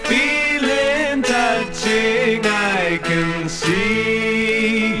 and feeling touching I can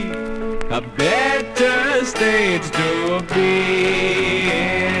see a better state to be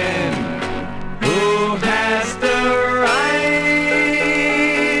in. Who has the right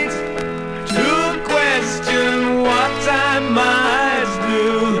to question what I might do?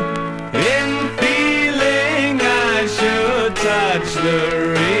 In feeling I should touch the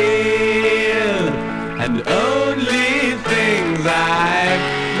real and only things I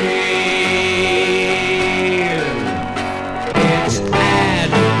feel. It's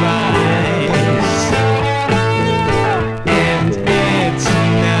advice, and it's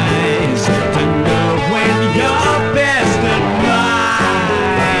nice to know when you're best advised.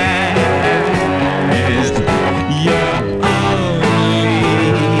 You're only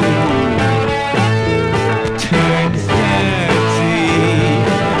turn 30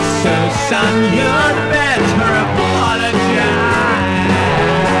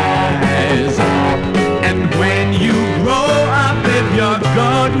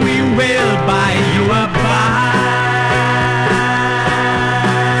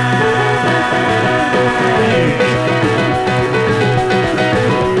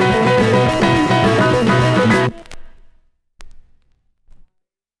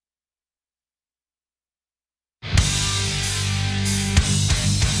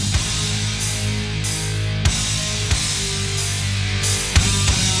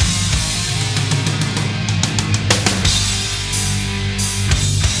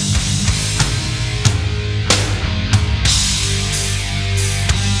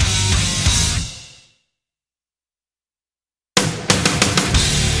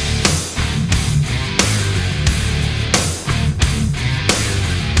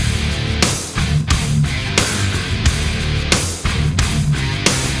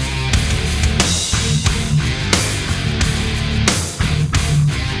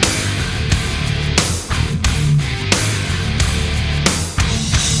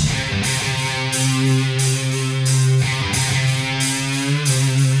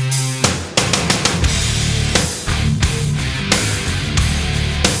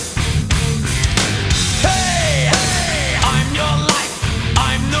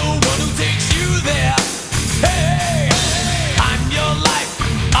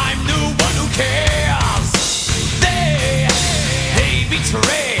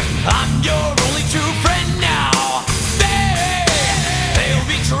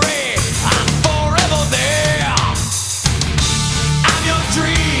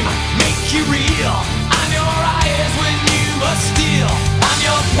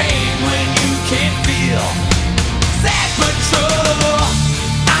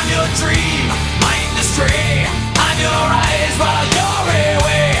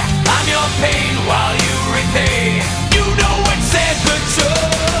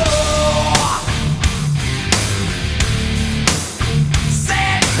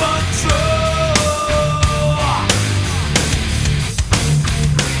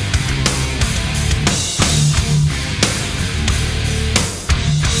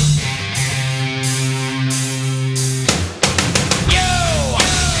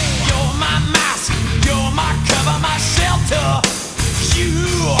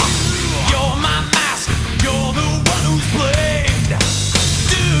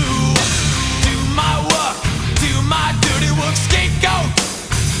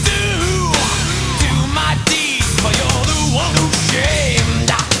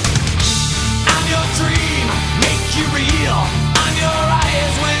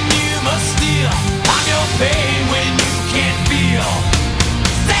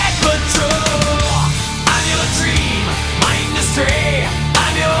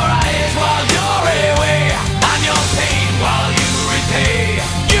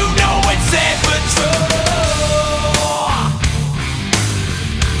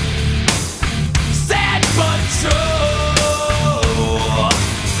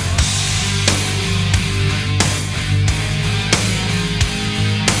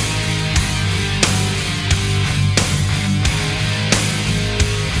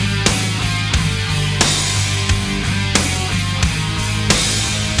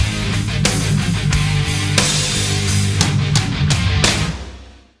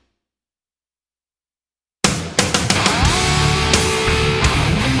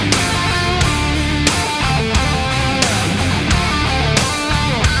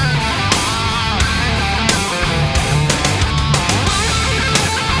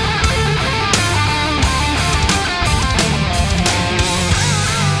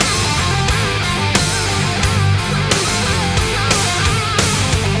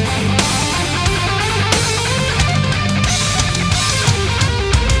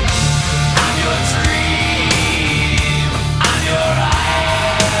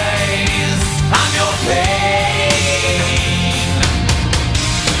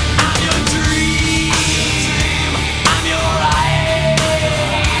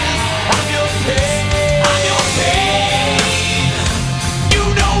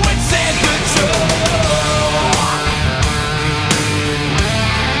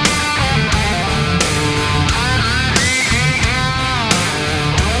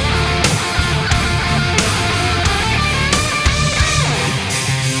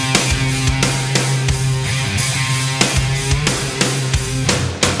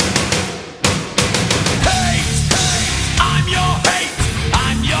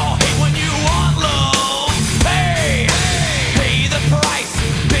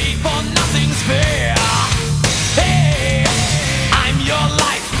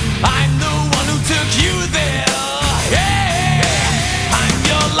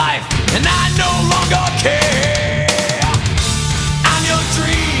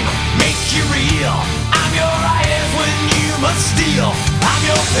 steel. I'm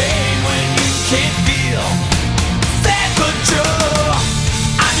your pain when you can't feel. Stand but true.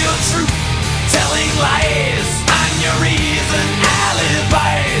 I'm your truth, telling lies. I'm your reason,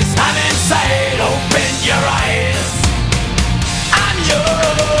 alibis. I'm inside, open your eyes. I'm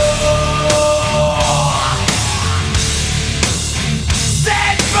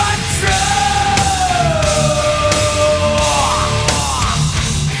stand but true.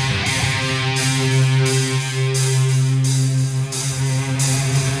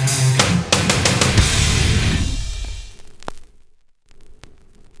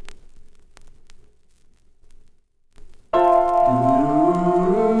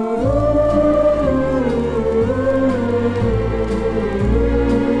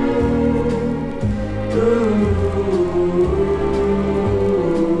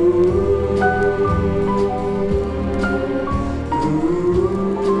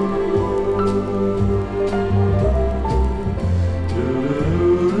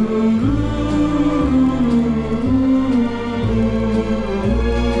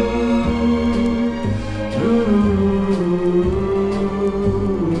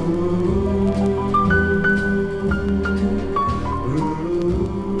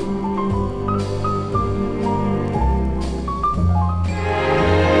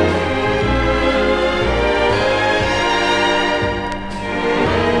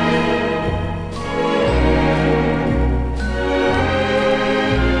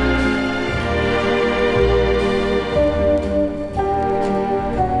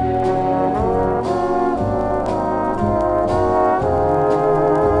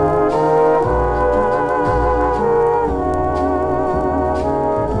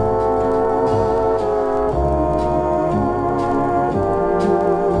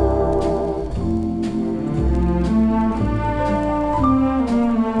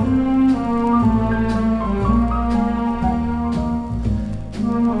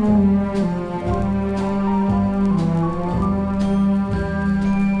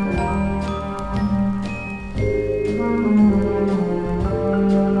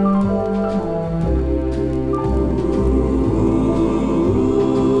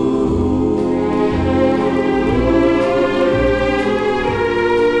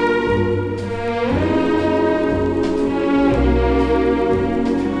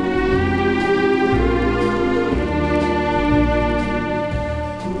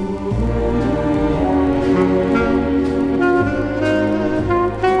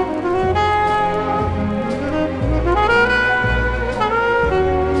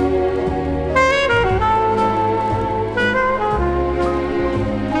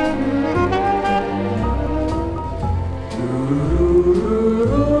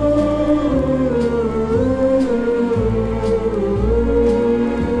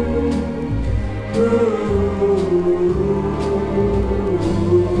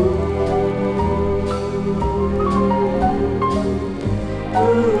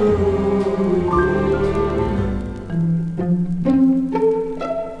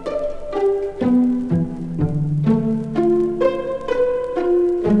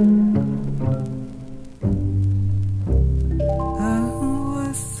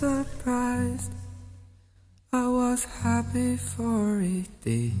 happy for a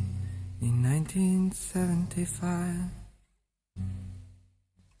day in 1975.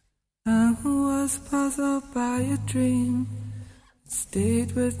 I was puzzled by a dream that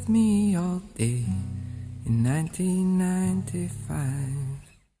stayed with me all day in 1995.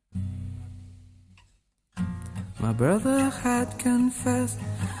 My brother had confessed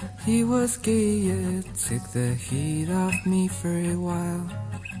he was gay, it took the heat off me for a while.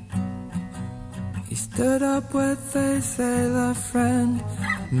 He stood up with a sailor friend,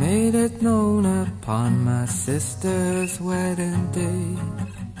 made it known upon my sister's wedding day.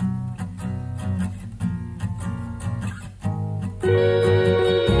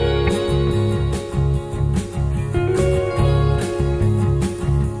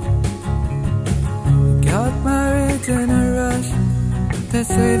 Got married in a rush to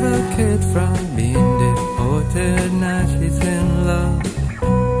save a kid from being deported, now she's in love.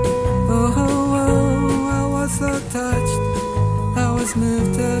 So touched, I was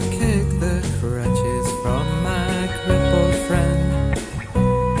moved to kick the crutches from my crippled friend.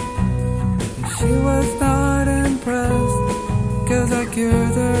 And she was not impressed, 'cause I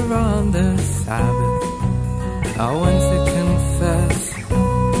cured her on the Sabbath. I went to confess.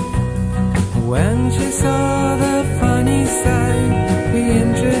 When she saw the funny side, we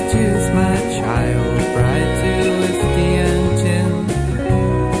introduced my child bride to whiskey and gin.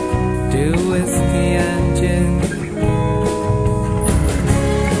 Do whiskey and gin.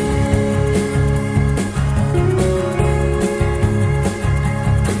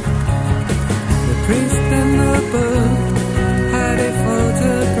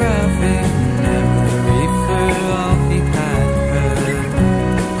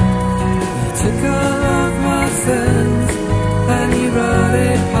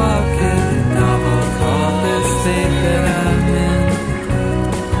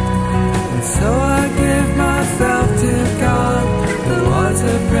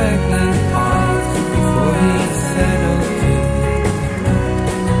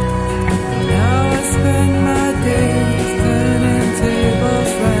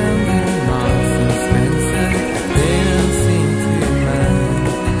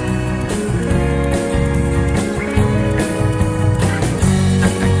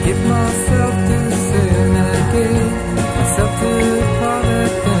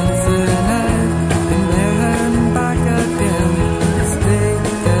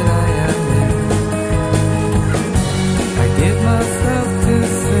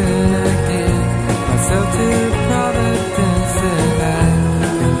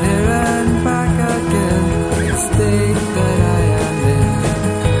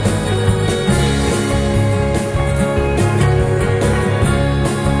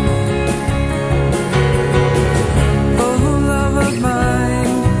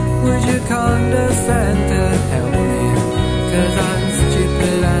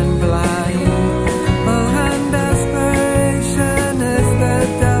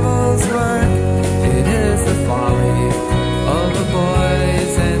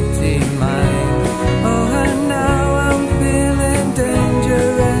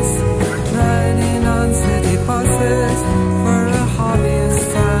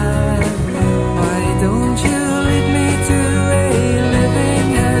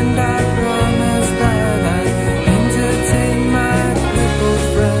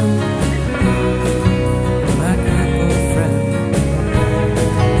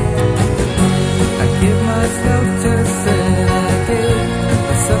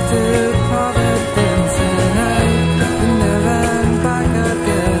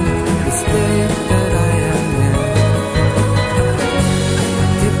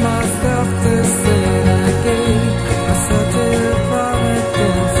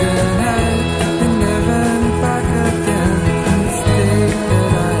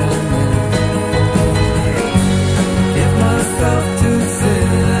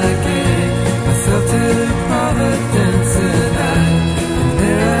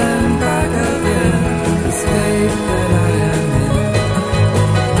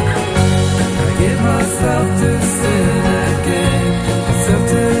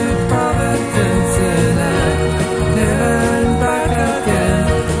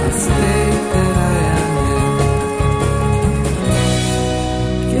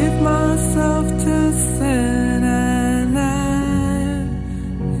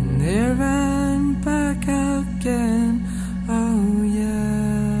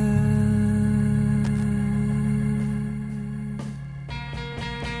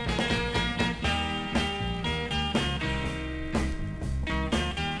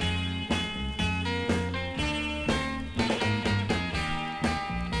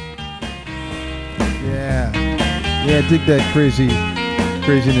 I dig that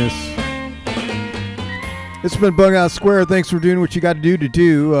craziness. It's been BughouseSquare. Thanks for doing what you got to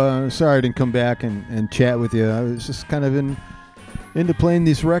do. Sorry I didn't come back and chat with you. I was just kind of into playing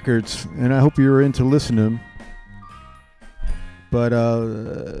these records, and I hope you were into listening to them. But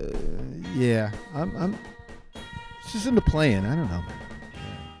yeah, I'm just into playing. I don't know.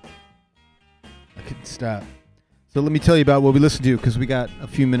 I couldn't stop. So let me tell you about what we listened to, because we got a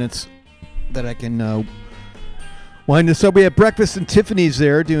few minutes that I can wind this up. We had Breakfast and Tiffany's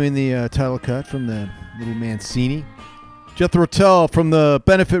there doing the title cut from the Little Mancini. Jethro Tull from the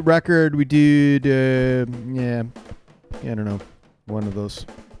Benefit record. We did, I don't know, one of those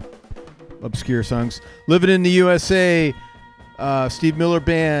obscure songs. Living in the USA, Steve Miller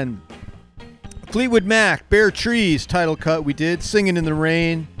Band. Fleetwood Mac, Bare Trees title cut we did. Singing in the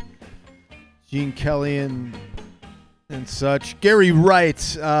Rain. Gene Kelly and such. Gary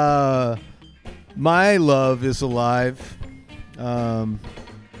Wright, My Love Is Alive.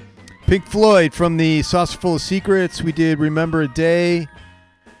 Pink Floyd from the Saucer Full of Secrets. We did Remember a Day.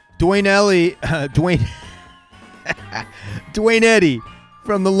 Dwayne Eddy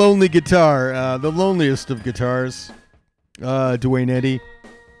from the Lonely Guitar, the loneliest of guitars. Dwayne Eddy.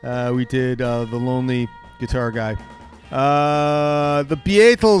 We did the Lonely Guitar Guy. The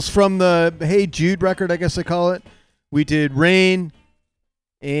Beatles from the Hey Jude record, I guess I call it. We did Rain.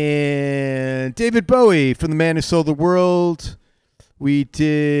 And David Bowie from The Man Who Sold the World. We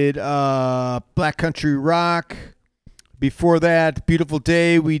did Black Country Rock. Before that, Beautiful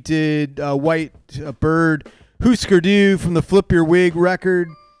Day. We did White Bird. Husker Du from the Flip Your Wig record.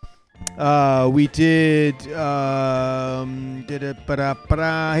 We did Hey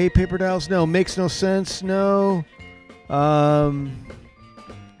Paper Dolls. No, Makes No Sense. No.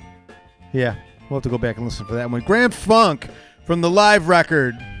 Yeah, we'll have to go back and listen for that one. Grand Funk from the live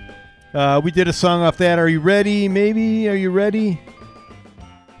record. We did a song off that. Are You Ready? Maybe. Are You Ready?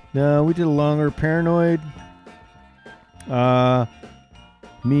 No, we did a longer. Paranoid.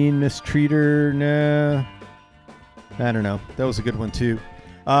 Mean Mistreater. Nah. I don't know. That was a good one, too.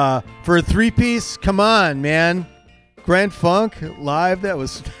 For a three-piece, come on, man. Grand Funk live. That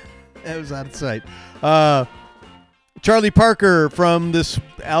was out of sight. Charlie Parker from this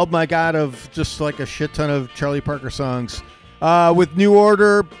album I got of just like a shit ton of Charlie Parker songs. With New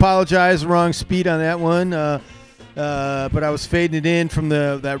Order, apologize, wrong speed on that one. But I was fading it in from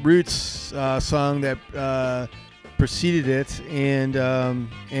that Roots song that preceded it, and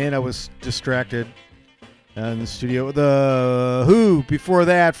I was distracted in the studio. The Who before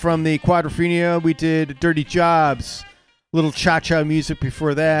that from the Quadrophenia, we did Dirty Jobs, little cha-cha music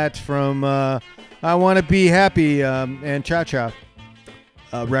before that from I Want to Be Happy and Cha-Cha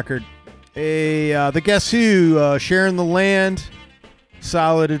record. The Guess Who, Sharing the Land,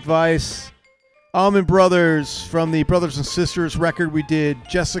 Solid Advice. Allman Brothers from the Brothers and Sisters record, we did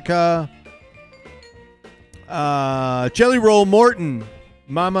Jessica. Jelly Roll Morton,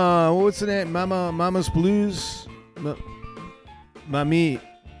 Mama, what's the name? Mama's Blues? Mammy's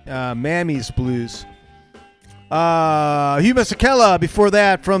Blues. Hugh Masekela before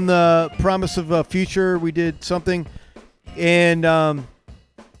that from the Promise of a Future, we did something. And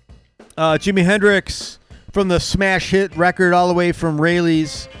Jimi Hendrix from the smash hit record all the way from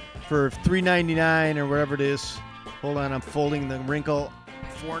Rayleigh's for $3.99 or whatever it is. Hold on, I'm folding the wrinkle.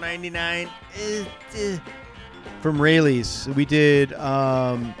 $4.99 from Rayleigh's. We did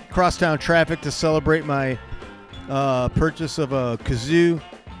Crosstown Traffic to celebrate my purchase of a kazoo.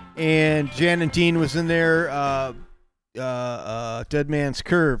 And Jan and Dean was in there. Dead Man's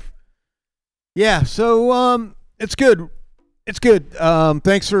Curve. Yeah, so it's good. It's good.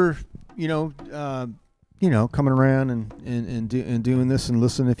 Thanks for coming around and doing this and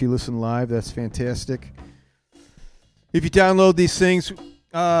listen. If you listen live, that's fantastic. If you download these things,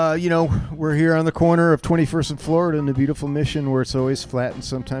 we're here on the corner of 21st and Florida in the beautiful Mission, where it's always flat and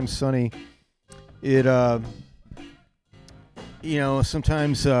sometimes sunny. It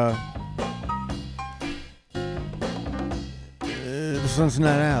sometimes the sun's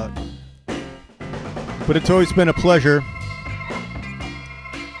not out, but it's always been a pleasure.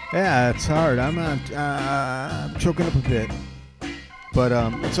 Yeah, it's hard. I'm choking up a bit, but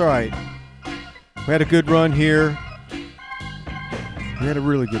it's all right. We had a good run here. We had a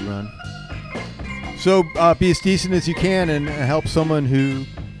really good run. So be as decent as you can and help someone who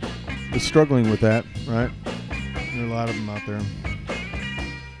is struggling with that, right? There are a lot of them out there.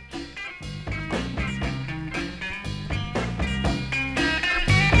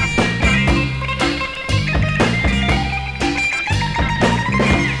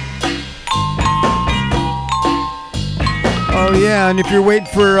 Oh yeah, and if you're waiting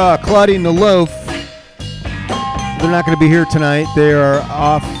for Claudine the Loaf, they're not going to be here tonight. They are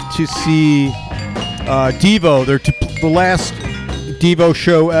off to see Devo. They're the last Devo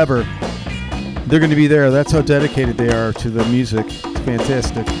show ever. They're going to be there. That's how dedicated they are to the music. It's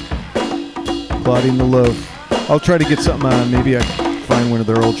fantastic. Claudine the Loaf. I'll try to get something on. Maybe I can find one of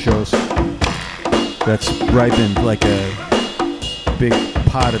their old shows that's ripened like a big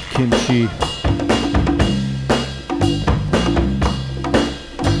pot of kimchi.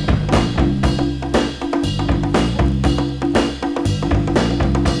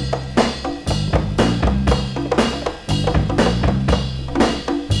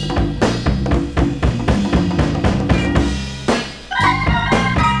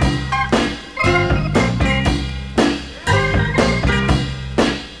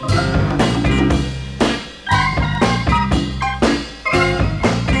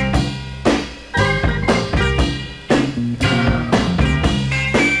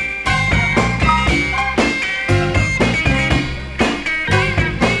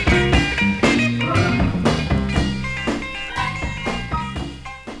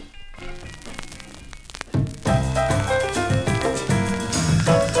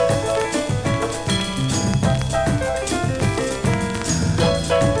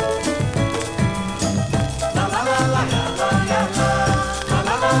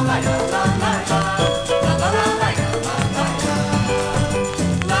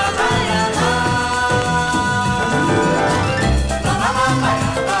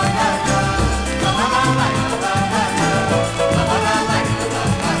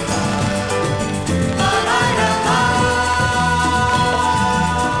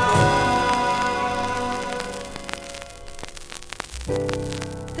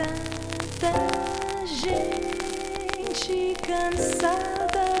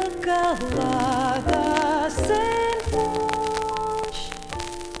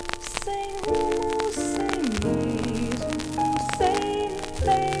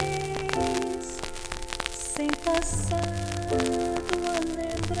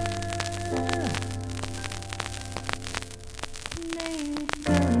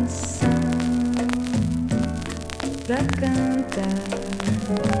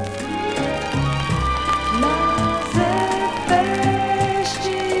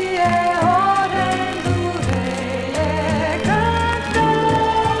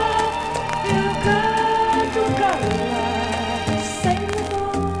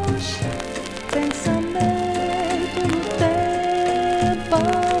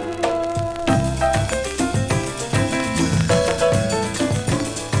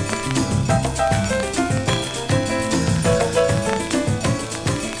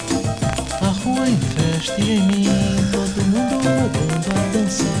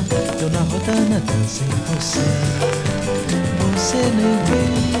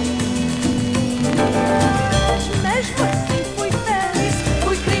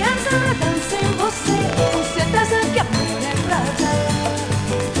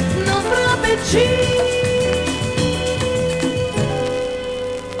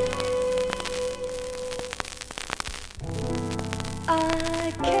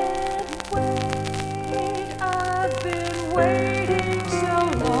 I can't